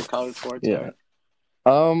electric college sports are.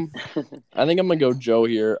 I think I'm gonna go Joe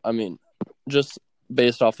here. I mean, just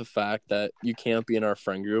based off the fact that you can't be in our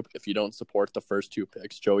friend group if you don't support the first two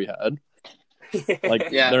picks Joey had.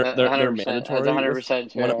 Like, yeah, they're mandatory. That's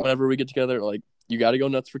 100% true. Whenever we get together, like, you got to go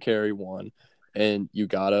nuts for Carrie, one, and you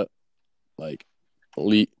gotta like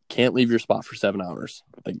can't leave your spot for 7 hours.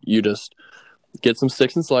 Like, you just get some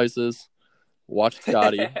sticks and slices, watch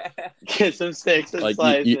Scotty. Get some sticks and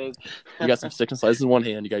slices. You got some sticks and slices in one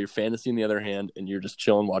hand, you got your fantasy in the other hand, and you're just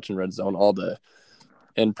chilling watching Red Zone all day.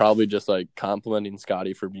 And probably just like complimenting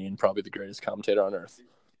Scotty for being probably the greatest commentator on earth.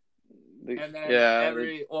 And then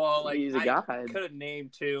he's a guy. I could have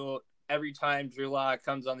named two. Every time Drew Lock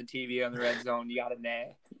comes on the TV on the Red Zone, you got to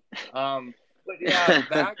nay. But yeah,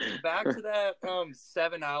 back to that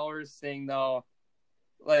 7 hours thing though,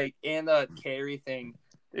 like, and the carry thing.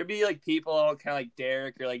 There'd be like people kind of like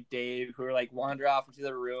Derek or like Dave who are like wander off into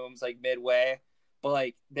their rooms like midway, but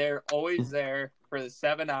like they're always there for the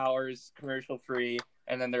 7 hours commercial free,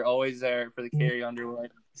 and then they're always there for the Carrie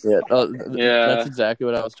Underwood. Yeah, Yeah. that's exactly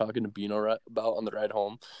what I was talking to Bino about on the ride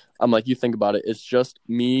home. I'm like, you think about it, it's just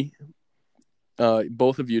me,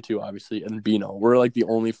 both of you two, obviously, and Bino. We're like the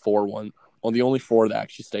only four that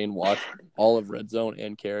actually stay and watch all of Red Zone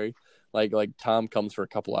and carry. Like Tom comes for a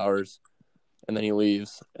couple hours, and then he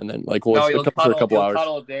leaves, and then he'll come for a couple hours.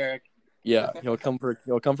 Cuddle with Derek. Yeah, he'll come for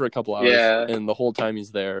a couple hours, Yeah. and the whole time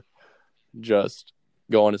he's there, just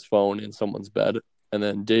go on his phone in someone's bed. And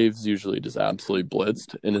then Dave's usually just absolutely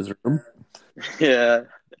blitzed in his room. Yeah.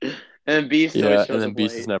 And Beast always shows and then up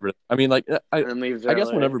Beast late is never. I mean, like I leaves guess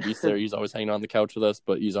early. whenever Beast's there, he's always hanging on the couch with us,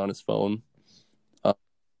 but he's on his phone. But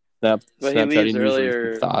he leaves Snapchatting early usually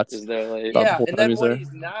or thoughts. is there late? About the Yeah, whole and time then he's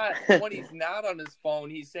there. when he's not on his phone,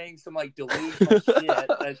 he's saying some like delusional shit.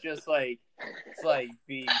 That's just like it's like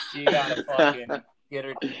Beast, you gotta fucking get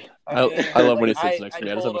her. I love when he sits next to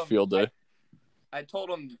me. I just have a field day. I told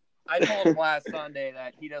him last Sunday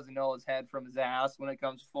that he doesn't know his head from his ass when it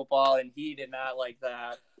comes to football, and he did not like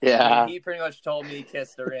that. Yeah. I mean, he pretty much told me he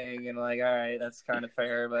kissed the ring, and like, all right, that's kind of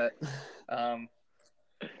fair, but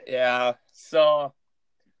yeah. So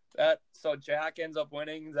Jack ends up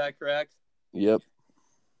winning. Is that correct? Yep.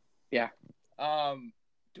 Yeah.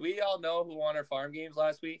 Do we all know who won our farm games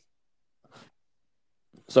last week?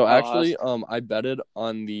 So actually, I betted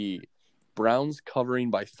on the Browns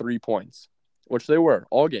covering by 3 points, which they were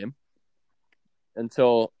all game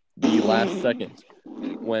until the last second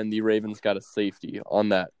when the Ravens got a safety on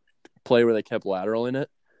that play where they kept lateraling it.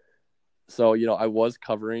 So, I was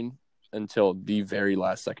covering until the very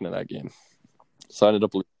last second of that game. So I ended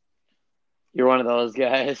up losing. You're one of those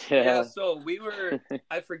guys. Yeah, so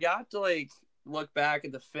I forgot to look back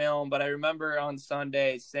at the film, but I remember on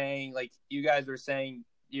Sunday saying you guys were saying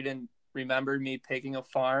you didn't remember me picking a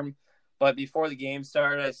farm, but before the game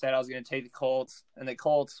started, I said I was going to take the Colts, and the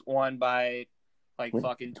Colts won by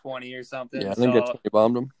fucking 20 or something. Yeah, I think they 20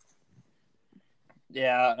 bombed them.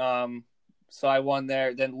 Yeah, so I won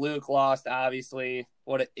there. Then Luke lost, obviously.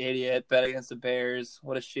 What an idiot. Bet against the Bears.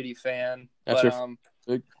 What a shitty fan. That's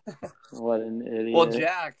what an idiot. Well,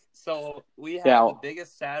 Jack, so we have the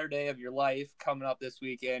biggest Saturday of your life coming up this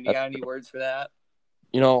weekend. You got any words for that?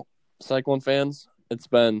 Cyclone fans, it's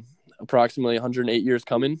been approximately 108 years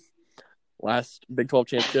coming. Last Big 12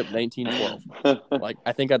 championship, 1912.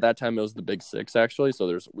 I think at that time it was the Big Six, actually.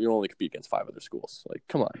 So we only compete against 5 other schools.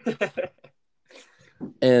 Come on.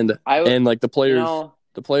 and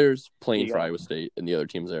the players playing for Iowa State and the other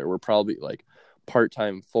teams there were probably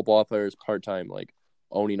part-time football players, part-time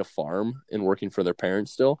owning a farm and working for their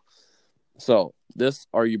parents still. So this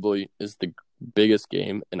arguably is the biggest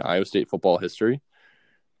game in Iowa State football history.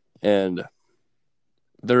 And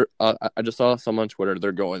I just saw some on Twitter.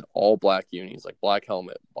 They're going all black unis, black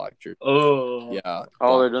helmet, black jersey. Oh, yeah.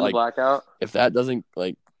 They're doing the blackout. If that doesn't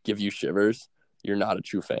give you shivers, you're not a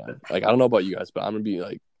true fan. I don't know about you guys, but I'm gonna be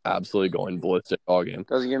absolutely going ballistic all game.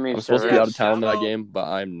 Doesn't give me. I'm supposed to be out of town that game, but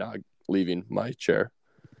I'm not leaving my chair.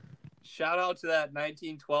 Shout out to that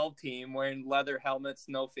 1912 team wearing leather helmets,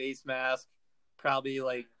 no face mask, probably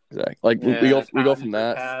exactly. We go from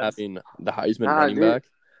that having the Heisman running back.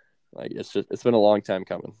 It's been a long time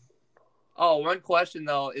coming. Oh, one question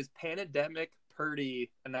though, is pandemic Purdy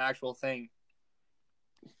an actual thing?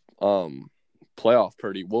 Playoff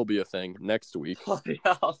Purdy will be a thing next week.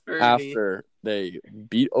 Playoff Purdy. After they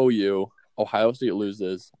beat OU, Ohio State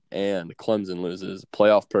loses, and Clemson loses,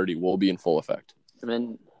 playoff Purdy will be in full effect.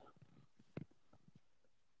 All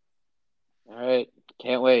right,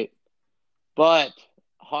 can't wait. But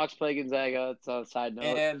Hawks play Gonzaga. It's a side note.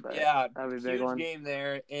 And that'd be a big huge one. game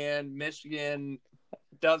there. And Michigan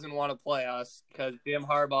doesn't want to play us because Jim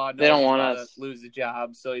Harbaugh They don't want to us lose the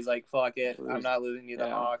job. So he's like, "Fuck it, I'm not losing to the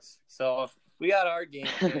Hawks." So we got our game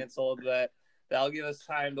canceled, but that'll give us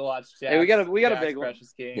time to watch. Hey, we got a big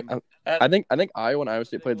precious game. Yeah, I think Iowa and Iowa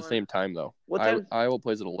State play at the same time though. Iowa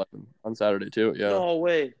plays at 11 on Saturday too. Yeah. No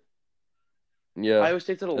way. Yeah. Iowa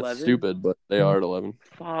State's at 11. That's stupid, but they are at 11.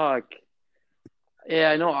 Fuck.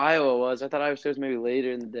 Yeah, I know Iowa was. I thought Iowa State was maybe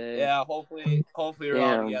later in the day. Yeah, hopefully we're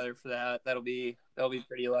all together for that. That'll be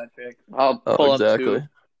pretty electric. I'll pull exactly.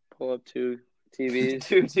 up two TVs.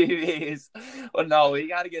 2 TVs. Well, no, we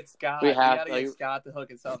got to get Scott. We got to get Scott to hook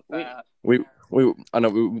us up. I know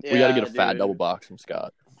we got to get a fat double box from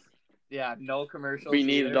Scott. Yeah, no commercials. We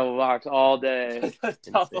need a double box all day.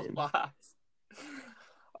 Double box.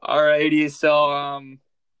 Alrighty, so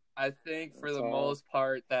I think for the most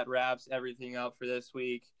part that wraps everything up for this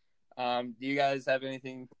week. Do you guys have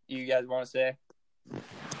anything you guys want to say?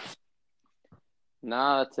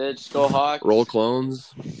 Nah, that's it. Just go Hawks. Roll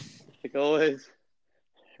clones. Like always.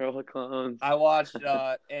 Roll clones. I watched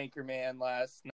Anchorman last night.